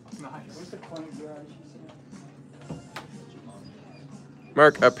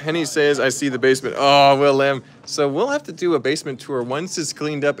 Mark, a penny says, I see the basement. Oh, Will Lim. So we'll have to do a basement tour once it's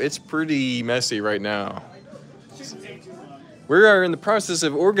cleaned up. It's pretty messy right now. We are in the process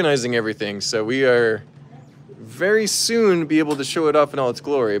of organizing everything, so we are very soon be able to show it off in all its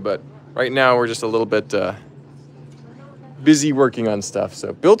glory, but right now we're just a little bit busy working on stuff.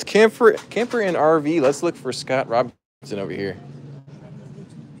 So built camper and RV. Let's look for Scott Robinson over here.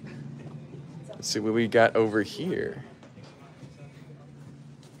 Let's see what we got over here.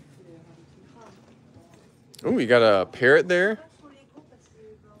 Oh, you got a parrot there,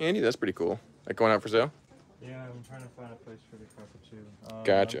 Andy. That's pretty cool. Like going out for sale. Yeah, I'm trying to find a place for the cockatoo.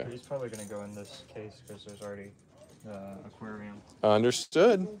 Gotcha. He's probably going to go in this case because there's already aquarium.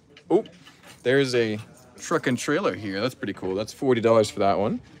 Understood. Oh, there's a truck and trailer here. That's pretty cool. That's $40 for that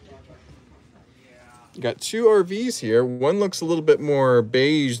one. You got two RVs here. One looks a little bit more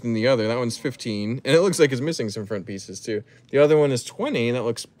beige than the other. That one's $15, and it looks like it's missing some front pieces too. The other one is $20, and that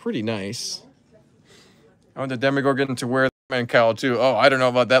looks pretty nice. I want the Demogorgon to wear the man cowl too. Oh, I don't know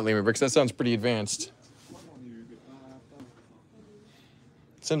about that, Lima Bricks. That sounds pretty advanced.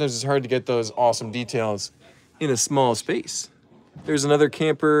 Sometimes it's hard to get those awesome details in a small space. There's another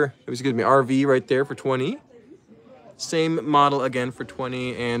camper, RV right there for $20. Same model again for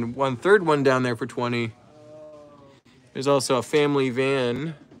 $20, and one third one down there for $20. There's also a family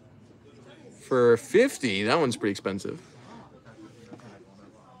van for $50. That one's pretty expensive.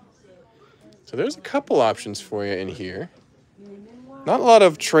 So there's a couple options for you in here. Not a lot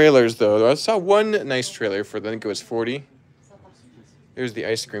of trailers though. I saw one nice trailer for, I think it was $40. Here's the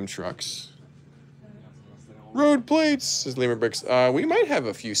ice cream trucks. Road plates, says Lemur Bricks. We might have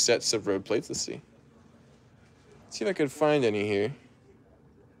a few sets of road plates. Let's see. Let's see if I can find any here.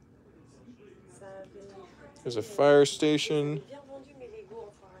 There's a fire station.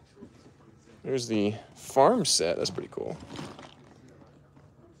 There's the farm set. That's pretty cool.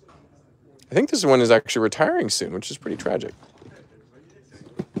 I think this one is actually retiring soon, which is pretty tragic.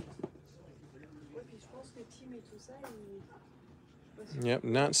 Yep,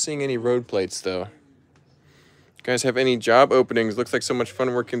 not seeing any road plates though. You guys have any job openings? Looks like so much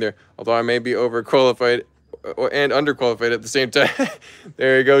fun working there. Although I may be overqualified and underqualified at the same time.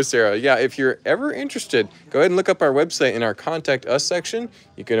 There you go, Sarah. Yeah, if you're ever interested, go ahead and look up our website in our Contact Us section.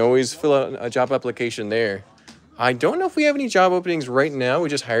 You can always fill out a job application there. I don't know if we have any job openings right now. We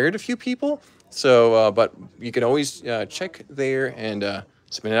just hired a few people. So, but you can always check there and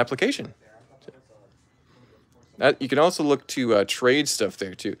submit an application. You can also look to trade stuff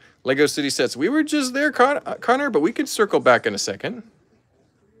there too. Lego City Sets. We were just there, Connor, but we could circle back in a second.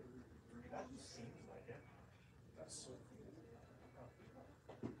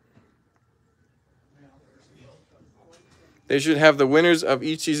 They should have the winners of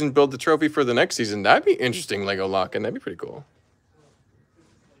each season build the trophy for the next season. That'd be interesting, Lego lock-in. That'd be pretty cool.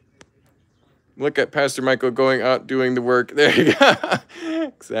 Look at Pastor Michael going out doing the work. There you go.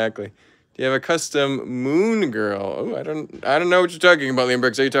 Exactly. Do you have a custom Moon Girl? Oh, I don't know what you're talking about, Liam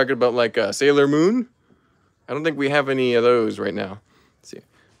Brooks. Are you talking about like Sailor Moon? I don't think we have any of those right now. Let's see.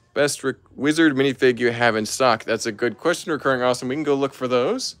 Best wizard minifig you have in stock. That's a good question. Recurring awesome. We can go look for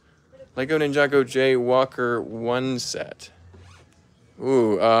those. Lego Ninjago J Walker 1 set.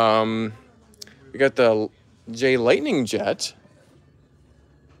 Ooh, we got the J Lightning Jet.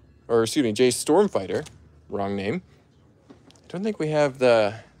 Or excuse me, J Stormfighter. Wrong name. I don't think we have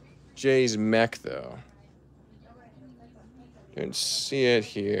the J's mech though. Don't see it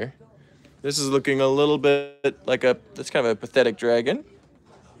here. This is looking a little bit like that's kind of a pathetic dragon.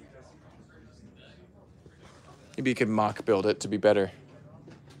 Maybe you could mock build it to be better.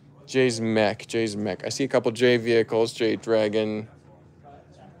 J's mech. I see a couple J vehicles, J Dragon.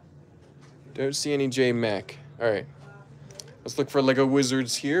 Don't see any J mech. All right. Let's look for Lego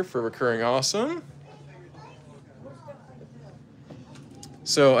Wizards here for Recurring Awesome.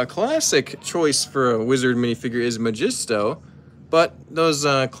 So a classic choice for a Wizard minifigure is Magisto, but those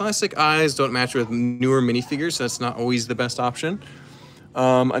classic eyes don't match with newer minifigures, so that's not always the best option.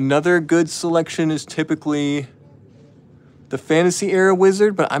 Another good selection is typically the Fantasy Era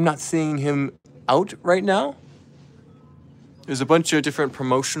Wizard, but I'm not seeing him out right now. There's a bunch of different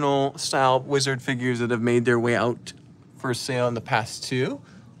promotional style Wizard figures that have made their way out for sale in the past too,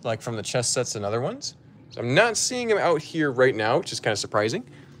 like from the chess sets and other ones. So I'm not seeing them out here right now, which is kind of surprising.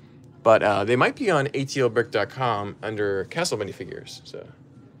 But they might be on atlbrick.com under Castle Minifigures. So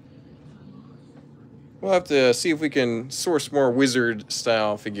we'll have to see if we can source more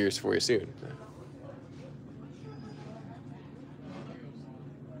Wizard-style figures for you soon.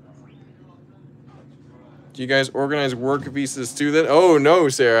 Do you guys organize work visas too then? Oh, no,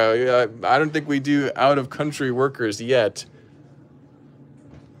 Sarah. I don't think we do out-of-country workers yet.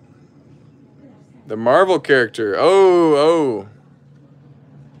 The Marvel character. Oh.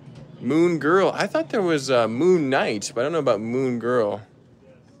 Moon Girl. I thought there was Moon Knight, but I don't know about Moon Girl.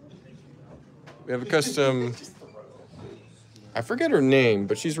 We have a custom... I forget her name,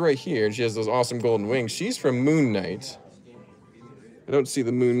 but she's right here, and she has those awesome golden wings. She's from Moon Knight. I don't see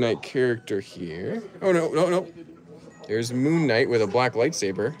the Moon Knight character here. Oh, no. There's Moon Knight with a black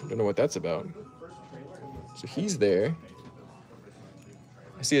lightsaber. Don't know what that's about. So he's there.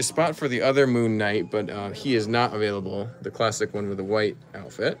 I see a spot for the other Moon Knight, but he is not available. The classic one with the white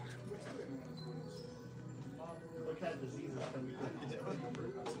outfit.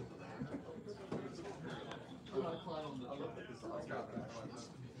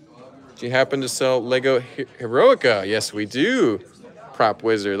 Do you happen to sell Lego Heroica? Yes, we do. Prop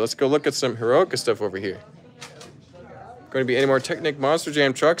Wizard. Let's go look at some Heroica stuff over here. Going to be any more Technic Monster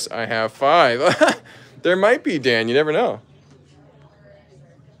Jam trucks? I have 5. There might be, Dan. You never know.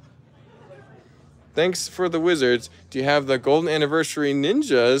 Thanks for the Wizards. Do you have the Golden Anniversary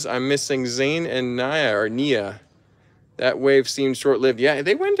Ninjas? I'm missing Zane and Nia. That wave seemed short-lived. Yeah,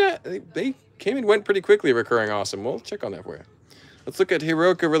 they came and went pretty quickly, Recurring Awesome. We'll check on that for you. Let's look at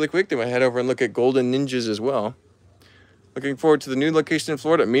Heroica really quick. Then we'll head over and look at Golden Ninjas as well. Looking forward to the new location in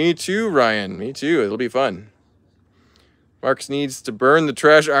Florida. Me too, Ryan. Me too. It'll be fun. Marks needs to burn the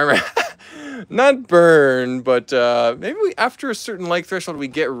trash armor. Not burn, but maybe after a certain like threshold, we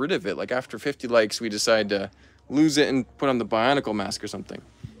get rid of it. Like after 50 likes, we decide to lose it and put on the Bionicle mask or something.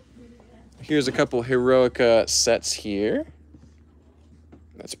 Here's a couple Heroica sets here.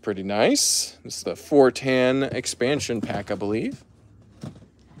 That's pretty nice. This is the 4tan expansion pack, I believe.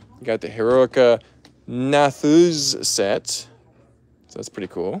 You got the Heroica Nathuz set. So that's pretty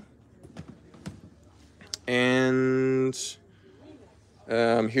cool. And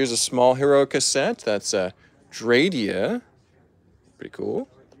here's a small Heroica set. That's Dradia. Pretty cool.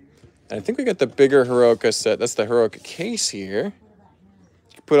 And I think we got the bigger Heroica set. That's the Heroica case here.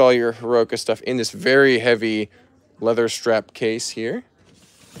 You can put all your Heroica stuff in this very heavy leather strap case here.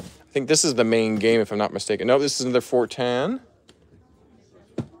 I think this is the main game, if I'm not mistaken. No, this is another 4tan.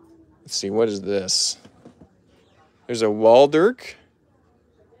 Let's see, what is this? There's a Waldirk.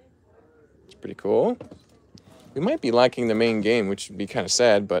 It's pretty cool. We might be lacking the main game, which would be kind of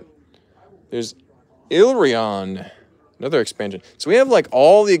sad, but there's Ilrion, another expansion. So we have like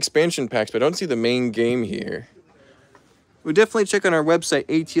all the expansion packs, but I don't see the main game here. We'll definitely check on our website,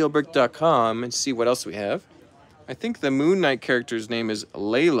 atlbrick.com, and see what else we have. I think the Moon Knight character's name is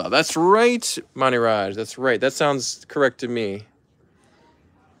Layla. That's right, Maniraj. That's right. That sounds correct to me.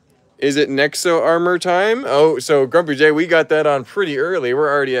 Is it Nexo armor time? Oh, so Grumpy J, we got that on pretty early.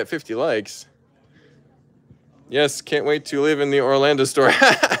 We're already at 50 likes. Yes, can't wait to live in the Orlando store.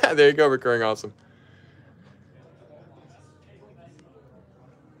 There you go, Recurring Awesome.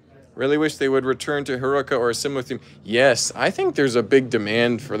 Really wish they would return to Heroica or a similar theme. Yes, I think there's a big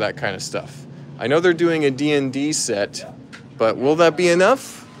demand for that kind of stuff. I know they're doing a D&D set, but will that be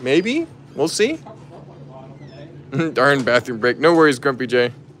enough? Maybe. We'll see. Darn bathroom break. No worries, Grumpy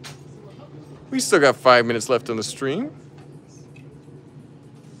J. We still got 5 minutes left on the stream.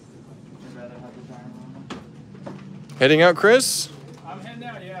 Heading out, Chris? I'm heading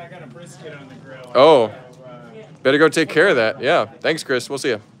out, yeah. I got a brisket on the grill. Oh. So, Better go take care of that. Yeah. Thanks, Chris. We'll see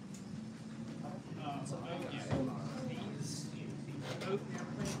you.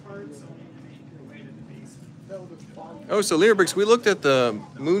 Oh, so Lyribricks, we looked at the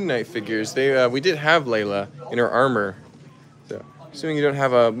Moon Knight figures. We did have Layla in her armor. So, assuming you don't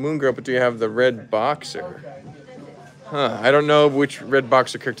have a Moon Girl, but do you have the Red Boxer? Huh, I don't know which Red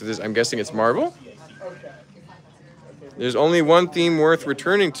Boxer character this is. I'm guessing it's Marvel? There's only one theme worth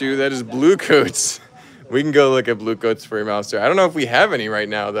returning to, that is Blue Coats. We can go look at blue coats for you, Mouser. I don't know if we have any right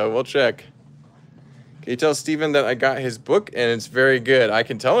now, though. We'll check. Can you tell Steven that I got his book and it's very good? I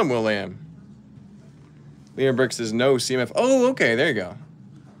can tell him, William. Lima Brick says no CMF. Oh, okay. There you go.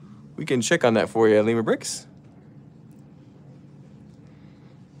 We can check on that for you, Lima Bricks.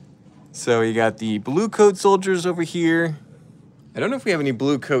 So you got the blue coat soldiers over here. I don't know if we have any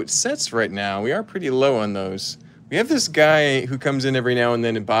blue coat sets right now. We are pretty low on those. We have this guy who comes in every now and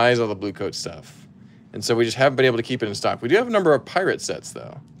then and buys all the blue coat stuff. And so we just haven't been able to keep it in stock. We do have a number of pirate sets,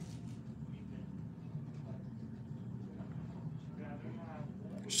 though.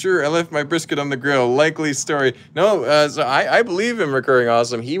 Sure, I left my brisket on the grill. Likely story. No, so I believe in Recurring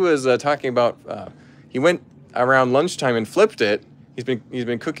Awesome. He was talking about, he went around lunchtime and flipped it. He's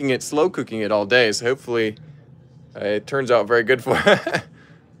been cooking it, slow cooking it all day. So hopefully it turns out very good for him.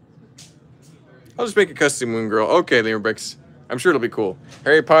 I'll just make a custom moon girl. Okay, Lemur Bricks. I'm sure it'll be cool.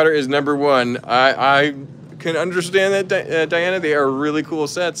 Harry Potter is #1. I can understand that, Diana. They are really cool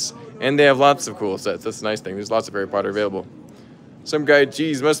sets, and they have lots of cool sets. That's the nice thing. There's lots of Harry Potter available. Some guy,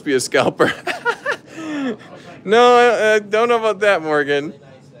 geez, must be a scalper. No, I don't know about that, Morgan.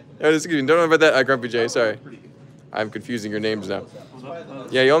 Oh, excuse me, don't know about that, Grumpy J. Sorry. I'm confusing your names now.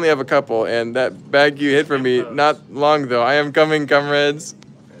 Yeah, you only have a couple, and that bag you hid from me, not long though. I am coming, comrades.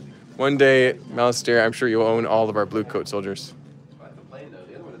 One day, Malistaire, I'm sure you'll own all of our blue coat soldiers.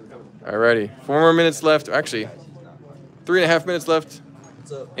 Alrighty, 4 more minutes left. Actually, 3.5 minutes left.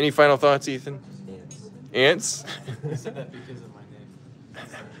 Any final thoughts, Ethan? Ants? I said that because of my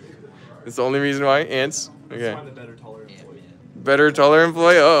name. That's the only reason why? Ants? Okay. I'm the better, taller employee. Better, taller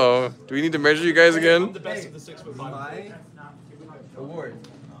employee? Uh-oh. Do we need to measure you guys I'm again? the best of the 6'5". My award.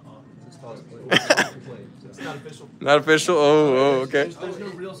 It's not official. Not official? Oh, okay. There's no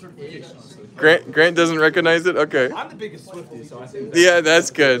real certification. Grant doesn't recognize it? Okay. I'm the biggest Swiftie, so I think Yeah, that's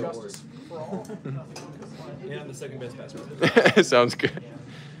good. and I'm the second best passport. Sounds good.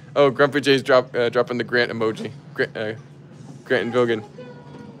 Oh, Grumpy J's dropping the Grant emoji. Grant and Vilgan.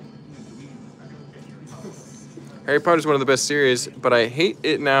 Harry Potter's one of the best series, but I hate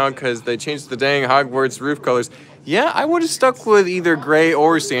it now because they changed the dang Hogwarts roof colors. Yeah, I would have stuck with either gray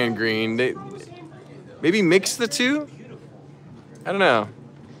or sand green. Maybe mix the two? I don't know.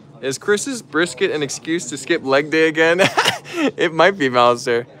 Is Chris's brisket an excuse to skip leg day again? It might be,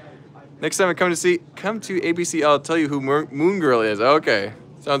 Malister. Next time I come to ABC, I'll tell you who Moon Girl is. Okay.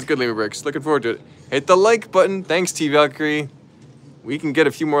 Sounds good, Lima Bricks. Looking forward to it. Hit the like button. Thanks, T Valkyrie. We can get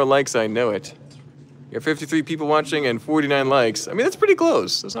a few more likes, I know it. You have 53 people watching and 49 likes. I mean, that's pretty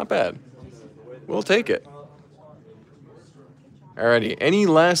close. That's not bad. We'll take it. Alrighty, any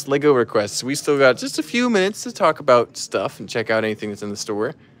last LEGO requests? We still got just a few minutes to talk about stuff and check out anything that's in the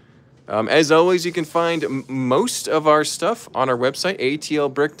store. As always, you can find most of our stuff on our website,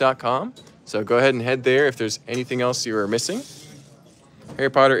 atlbrick.com. So go ahead and head there if there's anything else you are missing. Harry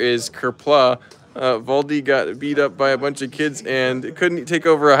Potter is Kerpla. Voldy got beat up by a bunch of kids and couldn't take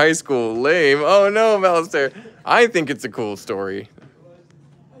over a high school. Lame. Oh no, Malister. I think it's a cool story.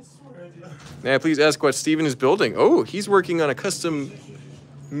 Now, please ask what Steven is building. Oh, he's working on a custom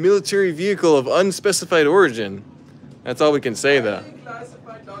military vehicle of unspecified origin. That's all we can say, though.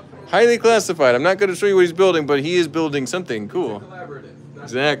 Highly classified. I'm not going to show you what he's building, but he is building something cool.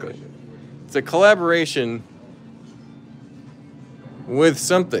 Exactly. It's a collaboration with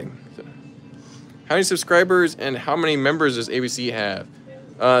something. How many subscribers and how many members does ABC have?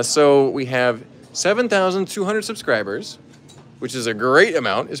 So we have 7,200 subscribers, which is a great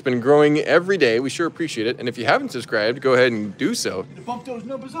amount. It's been growing every day. We sure appreciate it. And if you haven't subscribed, go ahead and do so. Bump those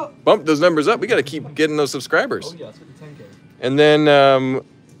numbers up. Bump those numbers up. We got to keep getting those subscribers. Oh, yeah, let's get the 10K. And then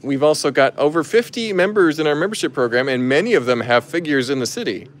we've also got over 50 members in our membership program, and many of them have figures in the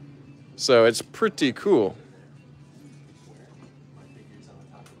city. So it's pretty cool.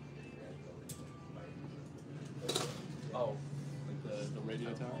 Oh, like the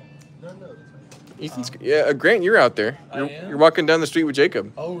radio tower? No. Ethan's, yeah, Grant, you're out there. You're walking down the street with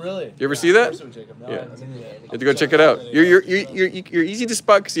Jacob. Oh, really? You ever see that? No, Yeah. I didn't see that. You have to go check it out. You're easy to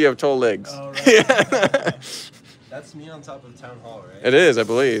spot because you have tall legs. Oh, right. Yeah. That's me on top of Town Hall, right? It is, I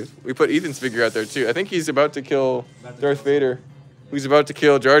believe. We put Ethan's figure out there too. I think he's about to kill Darth Vader. He's about to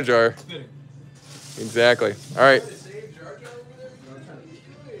kill Jar Jar. Exactly. All right.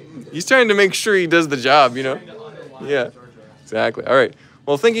 He's trying to make sure he does the job, you know? Yeah. Exactly. All right.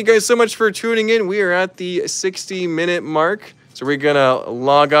 Well, thank you guys so much for tuning in. We are at the 60-minute mark. So we're going to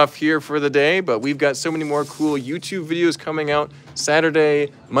log off here for the day, but we've got so many more cool YouTube videos coming out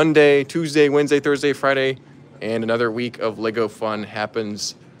Saturday, Monday, Tuesday, Wednesday, Thursday, Friday, and another week of LEGO fun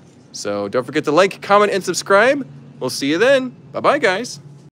happens. So don't forget to like, comment, and subscribe. We'll see you then. Bye-bye, guys.